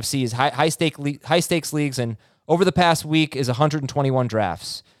week. NFC is high stakes leagues, and over the past week is 121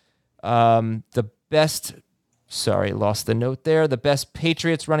 drafts. The best... Sorry, lost the note there. The best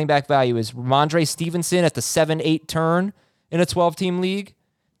Patriots running back value is Ramondre Stevenson at the 7-8 turn in a 12-team league,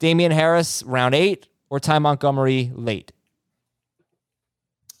 Damian Harris round 8, or Ty Montgomery late.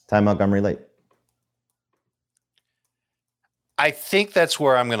 Ty Montgomery late. I think that's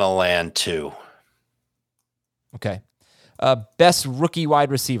where I'm going to land too. Okay. Best rookie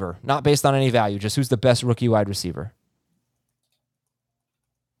wide receiver, not based on any value, just who's the best rookie wide receiver?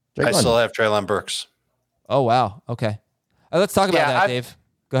 I still have Treylon Burks. Oh, wow. Okay. Let's talk about that, Dave.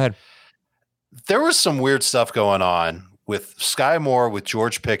 Go ahead. There was some weird stuff going on with Sky Moore, with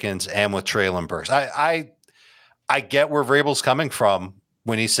George Pickens, and with Treylon Burks. I get where Vrabel's coming from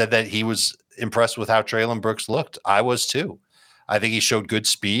when he said that he was impressed with how Treylon Burks looked. I was too. I think he showed good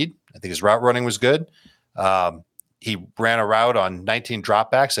speed. I think his route running was good. He ran a route on 19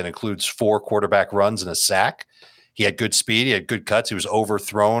 dropbacks that includes 4 quarterback runs and a sack. He had good speed. He had good cuts. He was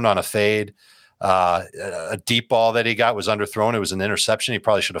overthrown on a fade. A deep ball that he got was underthrown. It was an interception. He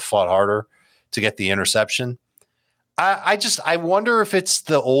probably should have fought harder to get the interception. I wonder if it's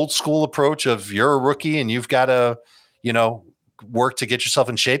the old school approach of you're a rookie and you've got to, work to get yourself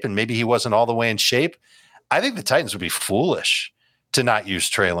in shape. And maybe he wasn't all the way in shape. I think the Titans would be foolish to not use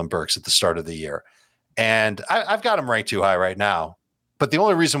Treylon Burks at the start of the year. And I've got him ranked too high right now. But the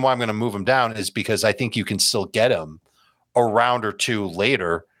only reason why I'm going to move him down is because I think you can still get him a round or 2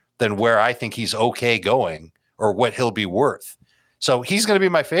 later than where I think he's okay going or what he'll be worth. So he's going to be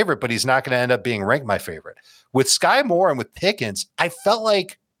my favorite, but he's not going to end up being ranked my favorite. With Sky Moore and with Pickens, I felt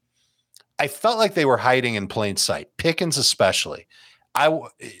like they were hiding in plain sight. Pickens especially.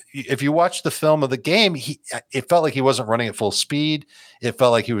 If you watch the film of the game, it felt like he wasn't running at full speed. It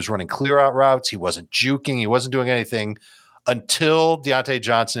felt like he was running clear out routes. He wasn't juking. He wasn't doing anything until Deontay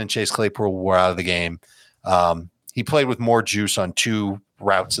Johnson and Chase Claypool were out of the game. He played with more juice on 2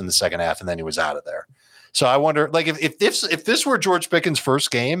 routes in the second half, and then he was out of there. So I wonder, like, if this were George Pickens'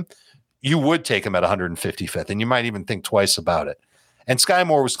 first game, you would take him at 155th, and you might even think twice about it. And Sky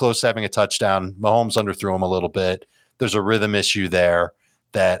Moore was close to having a touchdown. Mahomes underthrew him a little bit. There's a rhythm issue there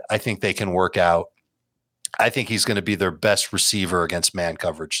that I think they can work out. I think he's going to be their best receiver against man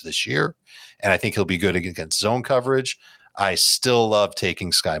coverage this year, and I think he'll be good against zone coverage. I still love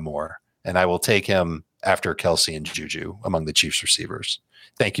taking Sky Moore, and I will take him after Kelsey and Juju among the Chiefs receivers.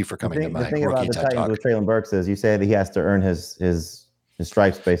 Thank you for coming to my The thing rookie about the TED Titans Talk. with Traylon Burks is you say that he has to earn his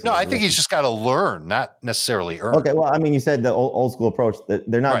stripes, basically. No, I think he's just got to learn, not necessarily earn. Okay, well, I mean, you said the old school approach. That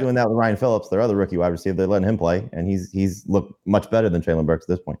they're not doing that with Ryan Phillips, their other rookie wide receiver. They're letting him play, and he's looked much better than Traylon Burks at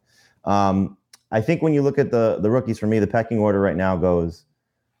this point. I think when you look at the rookies, for me, the pecking order right now goes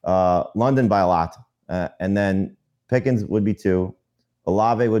London by a lot, and then Pickens would be 2,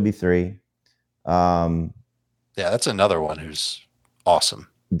 Olave would be 3. Yeah, that's another one who's awesome.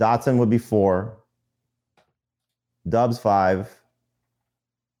 Dotson would be 4, Dobbs 5.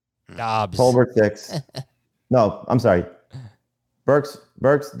 Dobbs. Tolbert 6. No, I'm sorry. Burks,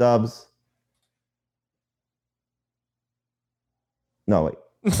 Dobbs. No, wait.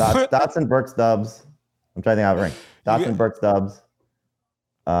 Dotson, Burks, Dobbs. I'm trying to think how it ranks. Dotson, Burks, Dobbs.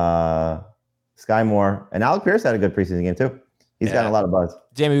 Sky Moore. And Alec Pierce had a good preseason game, too. He's gotten a lot of buzz.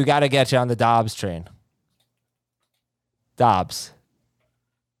 Jamie, we got to get you on the Dobbs train. Dobbs.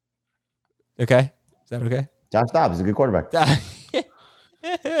 Okay? Is that okay? Josh Dobbs is a good quarterback.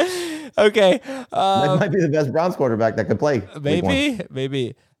 Okay. That might be the best Browns quarterback that could play.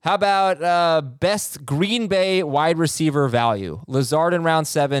 Maybe. How about best Green Bay wide receiver value? Lazard in round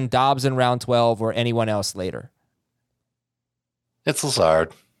 7, Dobbs in round 12, or anyone else later? It's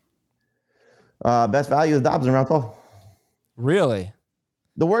Lazard. Best value is Dobbs in round 12. Really?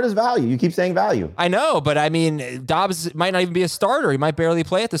 The word is value. You keep saying value. I know, but I mean, Dobbs might not even be a starter. He might barely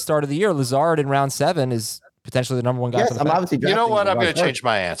play at the start of the year. Lazard in round 7 is potentially the number 1 guy for the I'm Packers. obviously You know what? I'm going to first. change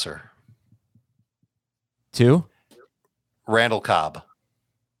my answer. 2? Randall Cobb.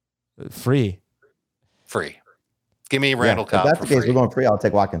 Free. Give me Randall If Cobb that's for the case, free. we're going free. I'll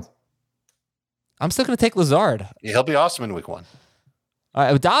take Watkins. I'm still going to take Lazard. Yeah, he'll be awesome in week 1.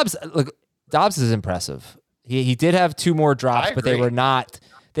 Dobbs is impressive. He did have 2 more drops, I but they agree.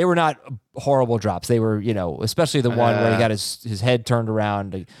 were not horrible drops. They were, especially the one where he got his head turned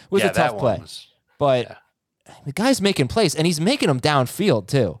around. It was a that tough one play. But the guy's making plays, and he's making them downfield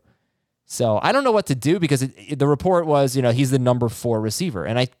too. So I don't know what to do because the report was, he's the number 4 receiver.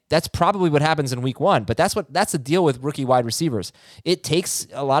 And that's probably what happens in week 1. But that's the deal with rookie wide receivers. A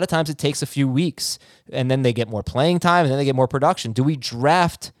lot of times it takes a few weeks, and then they get more playing time, and then they get more production. Do we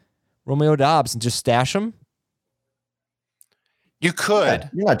draft Romeo Dobbs and just stash him? You could.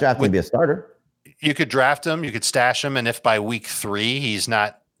 You're not drafting to be a starter. You could draft him. You could stash him. And if by week 3 he's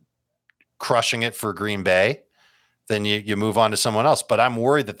not crushing it for Green Bay, then you move on to someone else. But I'm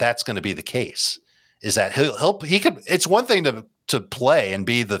worried that that's going to be the case. Is that he could? It's one thing to play and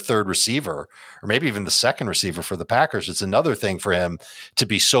be the 3rd receiver, or maybe even the 2nd receiver for the Packers. It's another thing for him to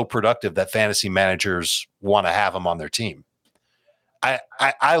be so productive that fantasy managers want to have him on their team. I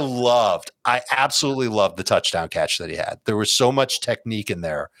absolutely loved the touchdown catch that he had. There was so much technique in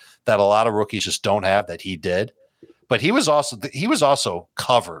there that a lot of rookies just don't have that he did. But he was also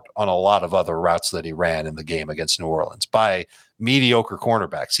covered on a lot of other routes that he ran in the game against New Orleans by mediocre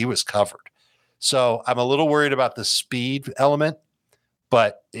cornerbacks. He was covered. So I'm a little worried about the speed element,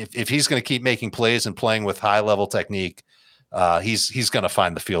 but if he's going to keep making plays and playing with high level technique, he's going to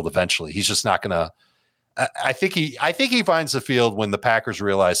find the field eventually. He's just not going to. I think he finds the field when the Packers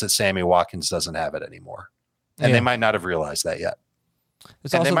realize that Sammy Watkins doesn't have it anymore, and they might not have realized that yet.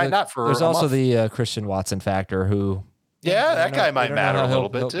 There's and they also might not for. There's a also month. the Christian Watson factor, who. Yeah, that guy might matter a little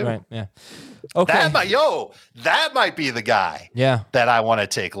bit too. Right, yeah. Okay. That might be the guy. Yeah. That I want to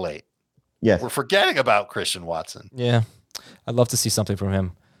take late. Yes. We're forgetting about Christian Watson. Yeah. I'd love to see something from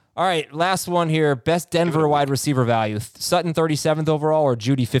him. All right, last one here. Best Denver wide receiver value. Sutton 37th overall or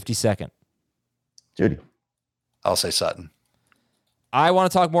Judy 52nd? Judy. I'll say Sutton. I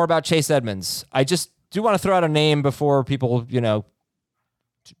want to talk more about Chase Edmonds. I just do want to throw out a name before people,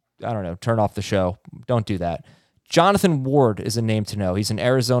 turn off the show. Don't do that. Jonathan Ward is a name to know. He's an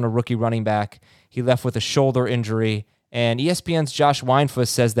Arizona rookie running back. He left with a shoulder injury, and ESPN's Josh Weinfuss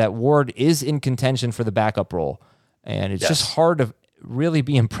says that Ward is in contention for the backup role. And it's just hard to really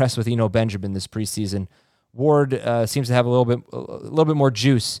be impressed with Eno Benjamin this preseason. Ward seems to have a little bit more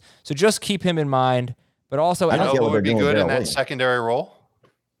juice. So just keep him in mind. But also, I know who would be good in that secondary role?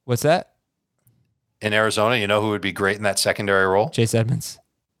 What's that? In Arizona, you know who would be great in that secondary role? Chase Edmonds.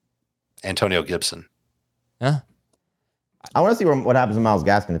 Antonio Gibson. Huh? I want to see what happens to Myles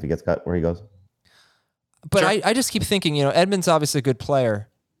Gaskin if he gets cut, where he goes. But sure. I just keep thinking, Edmonds obviously a good player.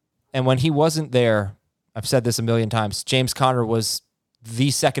 And when he wasn't there, I've said this a million times, James Conner was the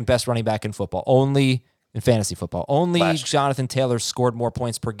second best running back in football, only in fantasy football. Only Jonathan Taylor scored more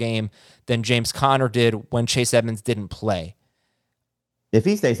points per game than James Conner did when Chase Edmonds didn't play. If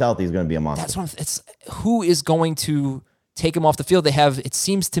he stays healthy, he's going to be a monster. That's it's who is going to take him off the field. They have, it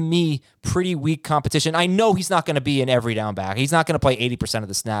seems to me, pretty weak competition. I know he's not going to be an every down back. He's not going to play 80% of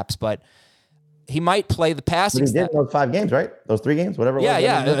the snaps, but he might play the passing. He did those 5 games, right? Those 3 games, whatever.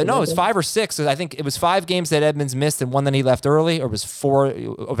 No, it was 5 or 6. I think it was 5 games that Edmonds missed and 1 that he left early, or it was 4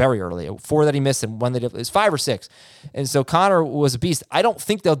 very early. 4 that he missed and 1 that it was 5 or 6. And so Conner was a beast. I don't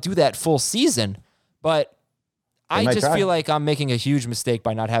think they'll do that full season, but I just feel like I'm making a huge mistake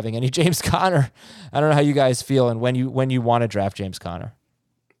by not having any James Conner. I don't know how you guys feel and when you want to draft James Conner.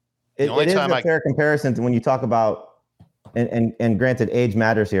 It is a fair comparison to when you talk about, and granted, age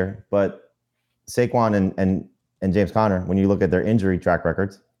matters here, but Saquon and James Conner, when you look at their injury track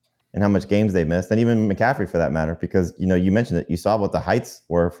records and how much games they've missed, and even McCaffrey for that matter, because, you mentioned it, you saw what the heights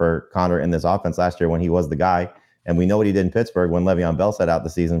were for Conner in this offense last year when he was the guy. And we know what he did in Pittsburgh when Le'Veon Bell set out the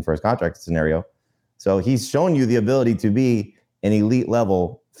season for his contract scenario. So he's shown you the ability to be an elite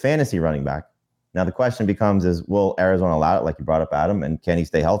level fantasy running back. Now the question becomes will Arizona allow it, like you brought up, Adam, and can he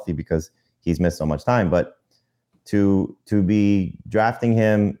stay healthy because he's missed so much time? But to be drafting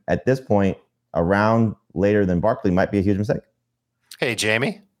him at this point a round later than Barkley might be a huge mistake. Hey,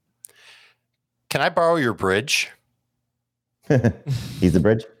 Jamie, can I borrow your bridge? He's the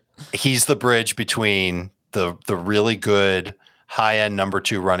bridge? He's the bridge between the really good high-end number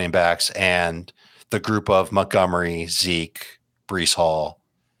 2 running backs and the group of Montgomery, Zeke, Breece Hall.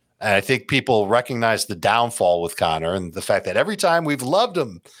 And I think people recognize the downfall with Conner and the fact that every time we've loved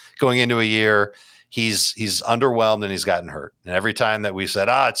him going into a year, he's underwhelmed and he's gotten hurt. And every time that we said,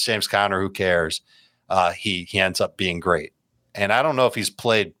 it's James Conner, who cares? He ends up being great. And I don't know if he's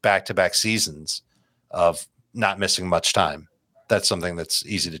played back-to-back seasons of not missing much time. That's something that's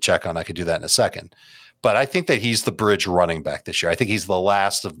easy to check on. I could do that in a second. But I think that he's the bridge running back this year. I think he's the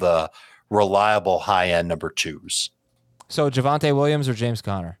last of the reliable high-end number 2s. So Javonte Williams or James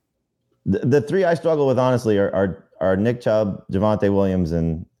Conner? The 3 I struggle with, honestly, are Nick Chubb, Javonte Williams,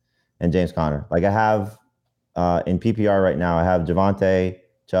 and James Conner. Like I have in PPR right now, I have Javonte,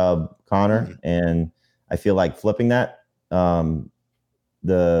 Chubb, Conner, and I feel like flipping that.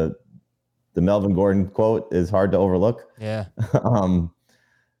 The Melvin Gordon quote is hard to overlook. Yeah.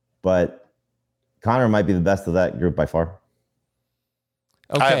 But Conner might be the best of that group by far.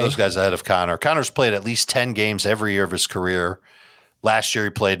 Okay. I have those guys ahead of Conner. Conner's played at least 10 games every year of his career. Last year he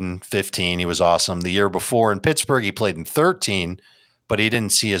played in 15. He was awesome. The year before in Pittsburgh, he played in 13, but he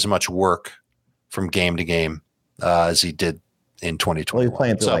didn't see as much work from game to game as he did in 2020. Well, he's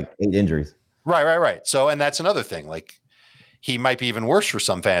playing through like 8 injuries. Right. So, and that's another thing. Like he might be even worse for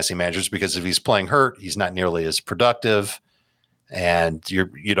some fantasy managers because if he's playing hurt, he's not nearly as productive. And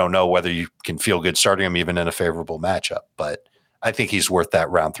you don't know whether you can feel good starting him even in a favorable matchup. But I think he's worth that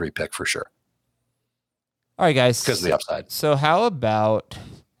round 3 pick for sure. All right, guys. Because of the upside. So how about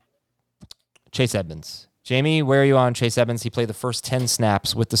Chase Edmonds? Jamie, where are you on Chase Edmonds? He played the first 10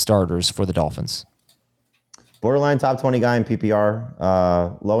 snaps with the starters for the Dolphins. Borderline top 20 guy in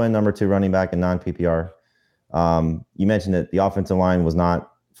PPR, low-end number 2 running back in non-PPR. You mentioned that the offensive line was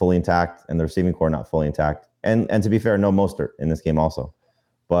not fully intact and the receiving core not fully intact. And to be fair, no Mostert in this game also.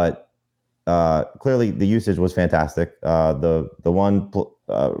 But clearly the usage was fantastic. The one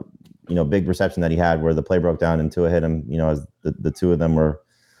big reception that he had where the play broke down and Tua hit him, as the 2 of them were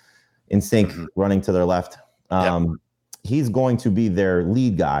in sync running to their left. He's going to be their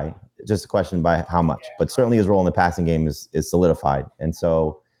lead guy. Just a question by how much, but certainly his role in the passing game is solidified. And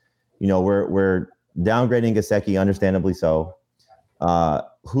so, we're downgrading Gesicki, understandably so.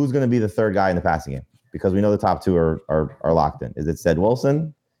 Who's going to be the third guy in the passing game? Because we know the top 2 are locked in. Is it Ced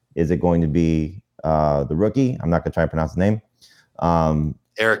Wilson? Is it going to be the rookie? I'm not going to try and pronounce his name.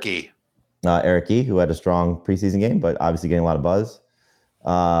 Eric E. Eric E., who had a strong preseason game, but obviously getting a lot of buzz.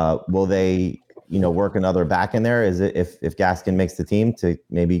 Will they work another back in there? Is it if Gaskin makes the team to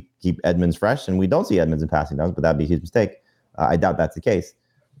maybe keep Edmonds fresh? And we don't see Edmonds in passing downs, but that'd be a huge mistake. I doubt that's the case.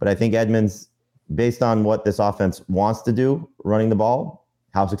 But I think Edmonds, based on what this offense wants to do, running the ball,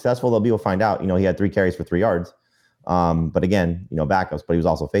 how successful they'll be, we'll find out. He had 3 carries for 3 yards. But again, backups, but he was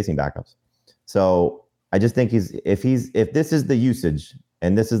also facing backups. So I just think if this is the usage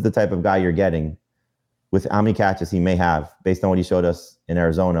and this is the type of guy you're getting with how many catches he may have based on what he showed us in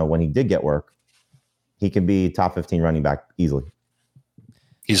Arizona when he did get work, he could be top 15 running back easily.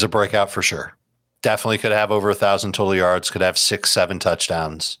 He's a breakout for sure. Definitely could have over 1,000 total yards, could have 6-7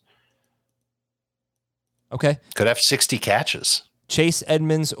 touchdowns. Okay. Could have 60 catches. Chase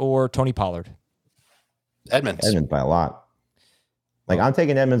Edmonds or Tony Pollard? Edmonds by a lot. Like, I'm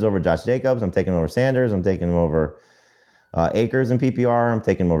taking Edmonds over Josh Jacobs. I'm taking him over Sanders. I'm taking him over Akers in PPR. I'm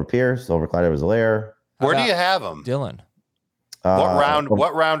taking him over Pierce, over Clyde Edwards-Helaire. Where do you have him? Dylan.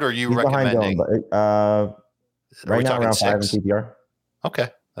 What round are you recommending? Dylan, but, right now, around 5 in PPR. Okay.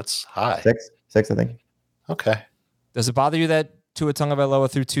 That's high. 6, I think. Okay. Does it bother you that Tua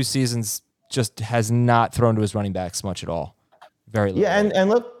Tagovailoa through 2 seasons just has not thrown to his running backs much at all? Very little. Yeah, and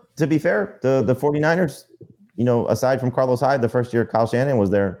look, to be fair, the 49ers, aside from Carlos Hyde, the first year Kyle Shanahan was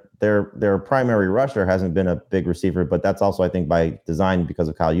their primary rusher hasn't been a big receiver, but that's also, I think, by design because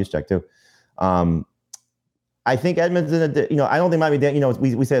of Kyle Juszczyk too. I think Edmonds, I don't think Miami,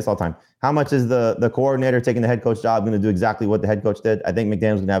 we say this all the time. How much is the coordinator taking the head coach job going to do exactly what the head coach did? I think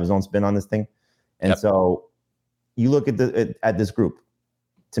McDaniel's going to have his own spin on this thing. And so you look at this group.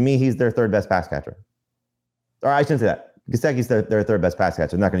 To me, he's their third best pass catcher. Or I shouldn't say that. Gesicki's their third best pass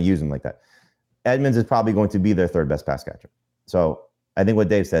catcher. I'm not going to use him like that. Edmonds is probably going to be their third best pass catcher. So I think what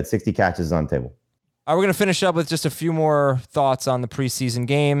Dave said, 60 catches is on the table. All right, we're going to finish up with just a few more thoughts on the preseason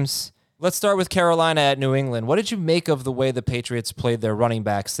games. Let's start with Carolina at New England. What did you make of the way the Patriots played their running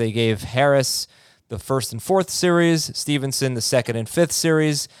backs? They gave Harris the 1st and 4th series, Stevenson the 2nd and 5th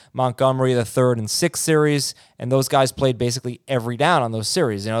series, Montgomery the 3rd and 6th series, and those guys played basically every down on those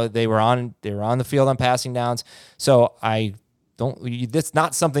series. They were on the field on passing downs. So that's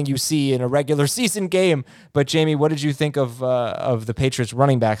not something you see in a regular season game. But Jamie, what did you think of the Patriots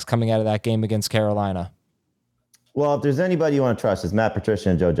running backs coming out of that game against Carolina? Well, if there's anybody you want to trust, it's Matt Patricia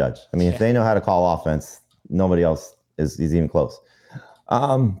and Joe Judge. I mean, if they know how to call offense, nobody else is even close.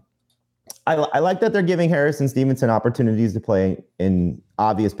 I like that they're giving Harris and Stevenson opportunities to play in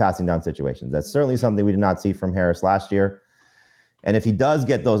obvious passing down situations. That's certainly something we did not see from Harris last year. And if he does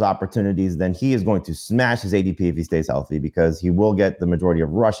get those opportunities, then he is going to smash his ADP if he stays healthy, because he will get the majority of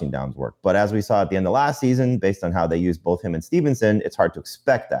rushing downs work. But as we saw at the end of last season, based on how they used both him and Stevenson, it's hard to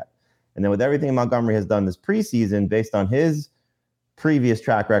expect that. And then with everything Montgomery has done this preseason, based on his previous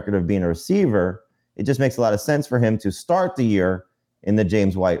track record of being a receiver, it just makes a lot of sense for him to start the year in the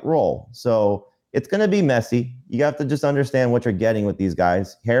James White role. So it's going to be messy. You have to just understand what you're getting with these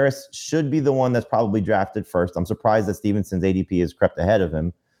guys. Harris should be the one that's probably drafted first. I'm surprised that Stevenson's ADP has crept ahead of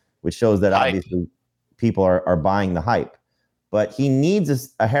him, which shows that obviously people are buying the hype. But he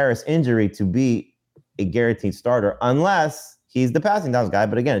needs a Harris injury to be a guaranteed starter, unless he's the passing downs guy.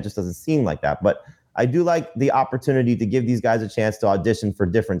 But again, it just doesn't seem like that. But I do like the opportunity to give these guys a chance to audition for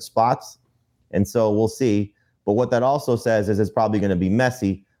different spots. And so we'll see. But what that also says is it's probably going to be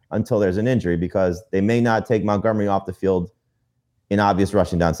messy until there's an injury, because they may not take Montgomery off the field in obvious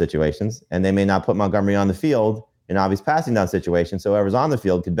rushing down situations, and they may not put Montgomery on the field in obvious passing down situations. So whoever's on the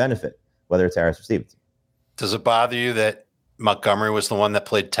field could benefit, whether it's Harris or Stevenson. Does it bother you that Montgomery was the one that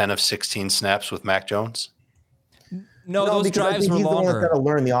played 10 of 16 snaps with Mac Jones? No, those drives were longer. He's the one that's got to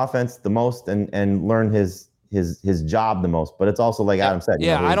learn the offense the most and learn his job the most. But it's also like Adam said.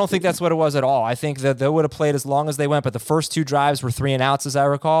 Yeah, I don't think that's what it was at all. I think that they would have played as long as they went, but the first 2 drives were 3 and outs, as I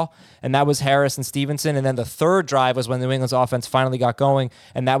recall, and that was Harris and Stevenson. And then the 3rd drive was when New England's offense finally got going,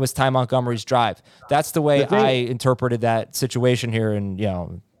 and that was Ty Montgomery's drive. That's the way I interpreted that situation here, and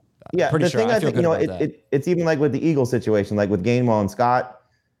pretty sure I feel good about that. It's even like with the Eagles situation, like with Gainwell and Scott.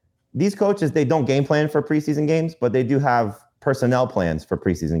 These coaches, they don't game plan for preseason games, but they do have personnel plans for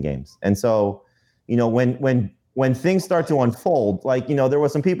preseason games. And so, when things start to unfold, like, there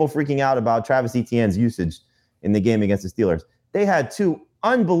was some people freaking out about Travis Etienne's usage in the game against the Steelers. They had 2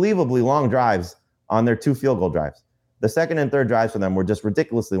 unbelievably long drives on their 2 field goal drives. The 2nd and 3rd drives for them were just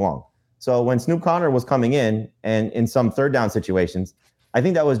ridiculously long. So when Snoop Conner was coming in, and in some 3rd down situations, I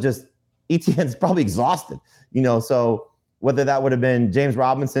think that was just Etienne's probably exhausted, so whether that would have been James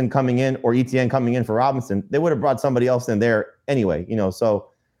Robinson coming in or Etienne coming in for Robinson, they would have brought somebody else in there anyway, so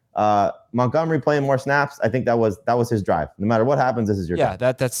Montgomery playing more snaps, I think that was his drive. No matter what happens, this is your drive.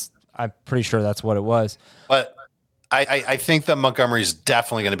 Yeah, that's I'm pretty sure that's what it was. But I think that Montgomery's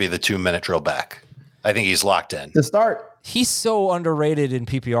definitely going to be the 2-minute drill back. I think he's locked in to start. He's so underrated in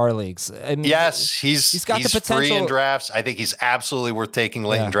PPR leagues. And yes, he's got the potential. Free in drafts. I think he's absolutely worth taking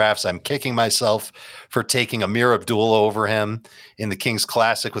late in drafts. I'm kicking myself for taking Amir Abdullah over him in the Kings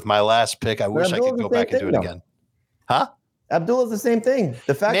Classic with my last pick. I wish I could go back and do it again. Huh? Abdullah's the same thing.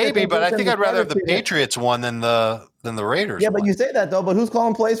 The fact maybe, but I think I'd rather have the Patriots one than the Raiders. Yeah, but one. You say that though. But who's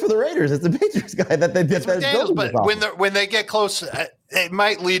calling plays for the Raiders? It's the Patriots guy that they did. But when they get close, it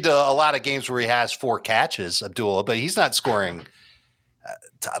might lead to a lot of games where he has 4 catches, Abdullah, but he's not scoring.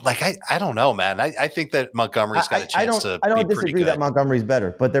 I don't know, man. I think that Montgomery's got a chance to. I don't be pretty disagree good. that Montgomery's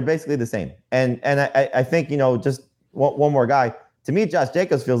better, but they're basically the same. And I think just one more guy. To me, Josh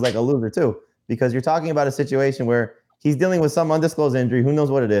Jacobs feels like a loser too, because you're talking about a situation where he's dealing with some undisclosed injury. Who knows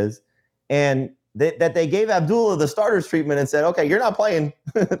what it is? And that they gave Abdullah the starter's treatment and said, okay, you're not playing.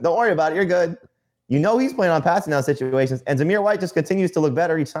 Don't worry about it. You're good. He's playing on passing down situations. And Zamir White just continues to look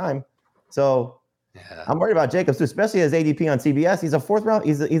better each time. So I'm worried about Jacobs too, especially as ADP on CBS. He's a 4th round.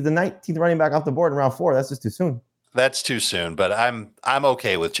 He's the 19th running back off the board in round 4. That's just too soon. That's too soon, but I'm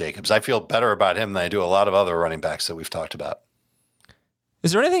okay with Jacobs. I feel better about him than I do a lot of other running backs that we've talked about.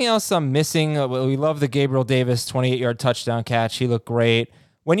 Is there anything else I'm missing? We love the Gabriel Davis 28-yard touchdown catch. He looked great.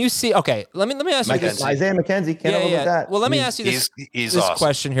 When you see, okay, let me ask you this. Isaiah McKenzie, can't overlook that. Well, let me ask you this awesome.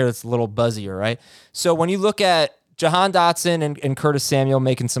 question here that's a little buzzier, right? So when you look at Jahan Dotson and Curtis Samuel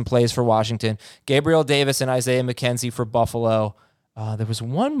making some plays for Washington, Gabriel Davis and Isaiah McKenzie for Buffalo. There was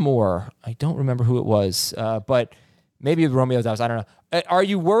one more. I don't remember who it was, but maybe Romeo Dobbs. I don't know. Are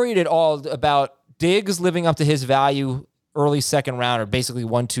you worried at all about Diggs living up to his value early second round or basically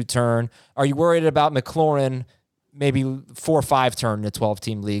 1-2 turn? Are you worried about McLaurin maybe 4 or 5 turn in a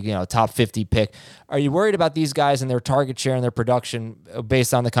 12-team league, top 50 pick? Are you worried about these guys and their target share and their production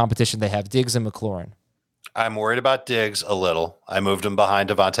based on the competition they have, Diggs and McLaurin? I'm worried about Diggs a little. I moved him behind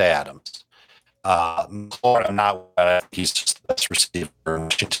Devontae Adams. McLaurin, I'm not. He's just the best receiver in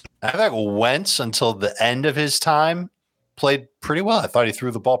Washington. I think Wentz, until the end of his time, played pretty well. I thought he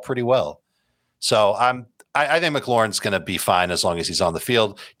threw the ball pretty well. So I think McLaurin's going to be fine as long as he's on the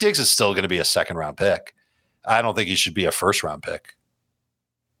field. Diggs is still going to be a 2nd-round pick. I don't think he should be a 1st-round pick.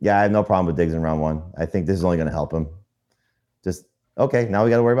 Yeah, I have no problem with Diggs in round 1. I think this is only going to help him. Just, okay, now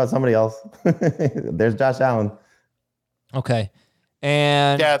we got to worry about somebody else. There's Josh Allen. Okay.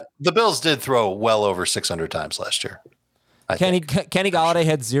 And yeah, the Bills did throw well over 600 times last year. Kenny Golladay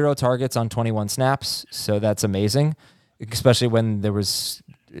had 0 targets on 21 snaps, so that's amazing, especially when there was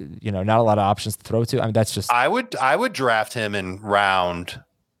not a lot of options to throw to. I mean, that's just. I would draft him in round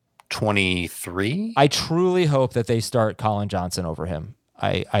 23. I truly hope that they start Colin Johnson over him.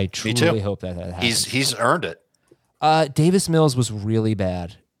 I truly hope that happens. He's earned it. Davis Mills was really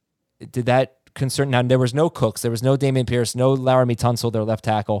bad. Did that concern? Now, there was no Cooks. There was no Dameon Pierce, no Laramie Tunsil, their left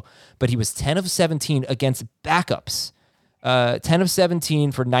tackle, but he was 10 of 17 against backups. 10 of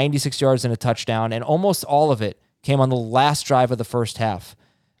 17 for 96 yards and a touchdown, and almost all of it came on the last drive of the first half.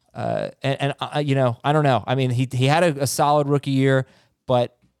 I don't know. I mean, he had a solid rookie year,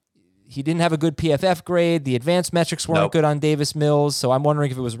 but he didn't have a good PFF grade. The advanced metrics weren't good on Davis Mills, so I'm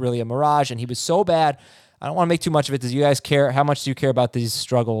wondering if it was really a mirage, and he was so bad. I don't want to make too much of it. Do you guys care? How much do you care about these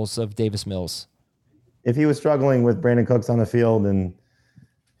struggles of Davis Mills? If he was struggling with Brandon Cooks on the field and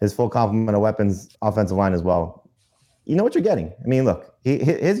his full complement of weapons, offensive line as well, you know what you're getting. I mean, look,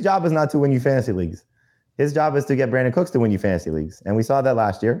 his job is not to win you fantasy leagues. His job is to get Brandon Cooks to win you fantasy leagues. And we saw that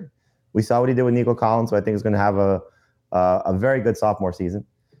last year. We saw what he did with Nico Collins, so I think he's going to have a very good sophomore season.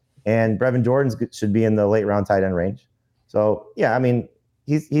 And Brevin Jordan should be in the late round tight end range. So, yeah, I mean,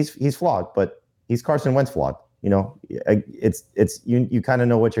 he's flawed, but he's Carson Wentz flawed. You kind of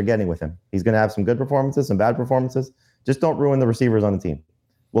know what you're getting with him. He's going to have some good performances, some bad performances. Just don't ruin the receivers on the team.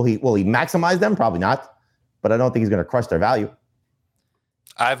 Will he maximize them? Probably not. But I don't think he's going to crush their value.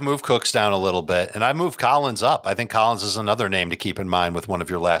 I've moved Cooks down a little bit, and I moved Collins up. I think Collins is another name to keep in mind with one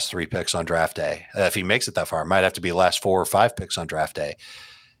of your last 3 picks on draft day. If he makes it that far, it might have to be last 4 or 5 picks on draft day.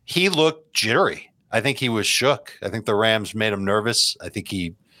 He looked jittery. I think he was shook. I think the Rams made him nervous. I think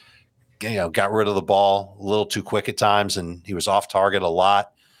he got rid of the ball a little too quick at times, and he was off target a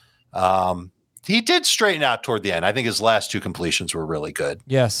lot. He did straighten out toward the end. I think his last 2 completions were really good.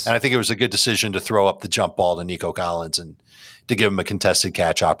 Yes. And I think it was a good decision to throw up the jump ball to Nico Collins and to give him a contested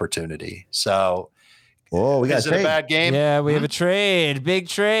catch opportunity. So, we got is it a bad game? Yeah, we have a trade. Big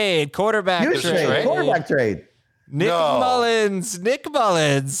trade. Quarterback trade. Quarterback trade. Nick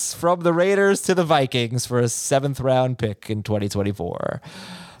Mullins from the Raiders to the Vikings for a 7th round pick in 2024.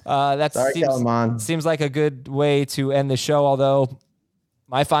 That seems like a good way to end the show. Although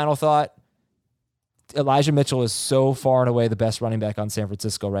my final thought, Elijah Mitchell is so far and away the best running back on San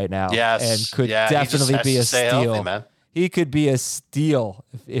Francisco right now. Yes. And could he just definitely has be to a stay steal. healthy, man. He could be a steal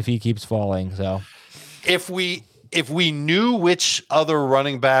if he keeps falling. So if we knew which other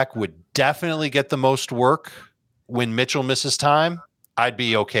running back would definitely get the most work when Mitchell misses time, I'd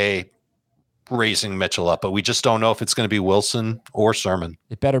be okay raising Mitchell up, but we just don't know if it's going to be Wilson or Sermon.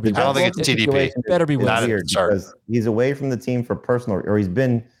 It better be. I don't think it's TDP. It better be Not Wilson. Weird because he's away from the team for personal, or he's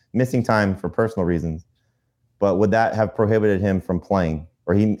been missing time for personal reasons. But would that have prohibited him from playing,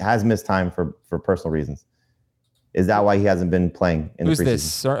 or he has missed time for personal reasons? Is that why he hasn't been playing in Who's the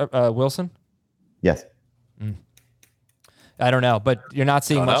this? preseason? Wilson? Yes. I don't know, but you're not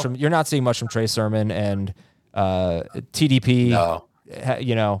seeing much from Trey Sermon and TDP. No.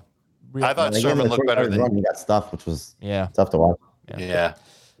 You know, I thought Sermon looked better than he got stuff, which was yeah tough to watch. Yeah.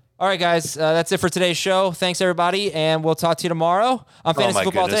 All right, guys, that's it for today's show. Thanks, everybody, and we'll talk to you tomorrow on Fantasy my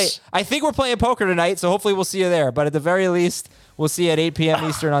Football goodness. Today. I think we're playing poker tonight, so hopefully we'll see you there. But at the very least, we'll see you at 8 p.m.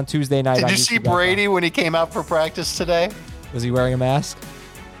 Eastern on Tuesday night. Did on you see YouTube.com. Brady when he came out for practice today? Was he wearing a mask?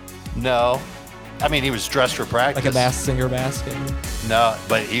 No. I mean, he was dressed for practice. Like a Masked Singer mask? I mean. No,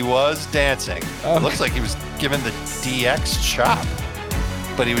 but he was dancing. Oh. It looks like he was giving the DX chop,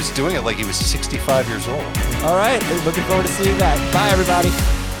 but he was doing it like he was 65 years old. All right, looking forward to seeing that. Bye, everybody.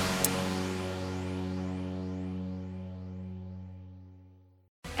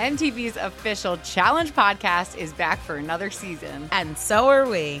 MTV's official Challenge podcast is back for another season. And so are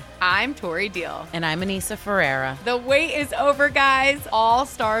we. I'm Tori Deal. And I'm Anissa Ferreira. The wait is over, guys. All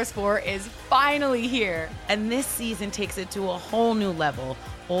Stars 4 is finally here. And this season takes it to a whole new level.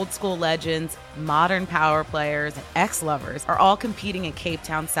 Old school legends, modern power players, and ex-lovers are all competing in Cape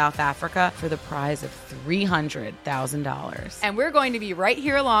Town, South Africa for the prize of $300,000. And we're going to be right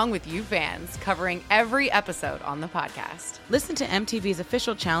here along with you fans, covering every episode on the podcast. Listen to MTV's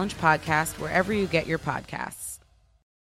official Challenge podcast wherever you get your podcasts.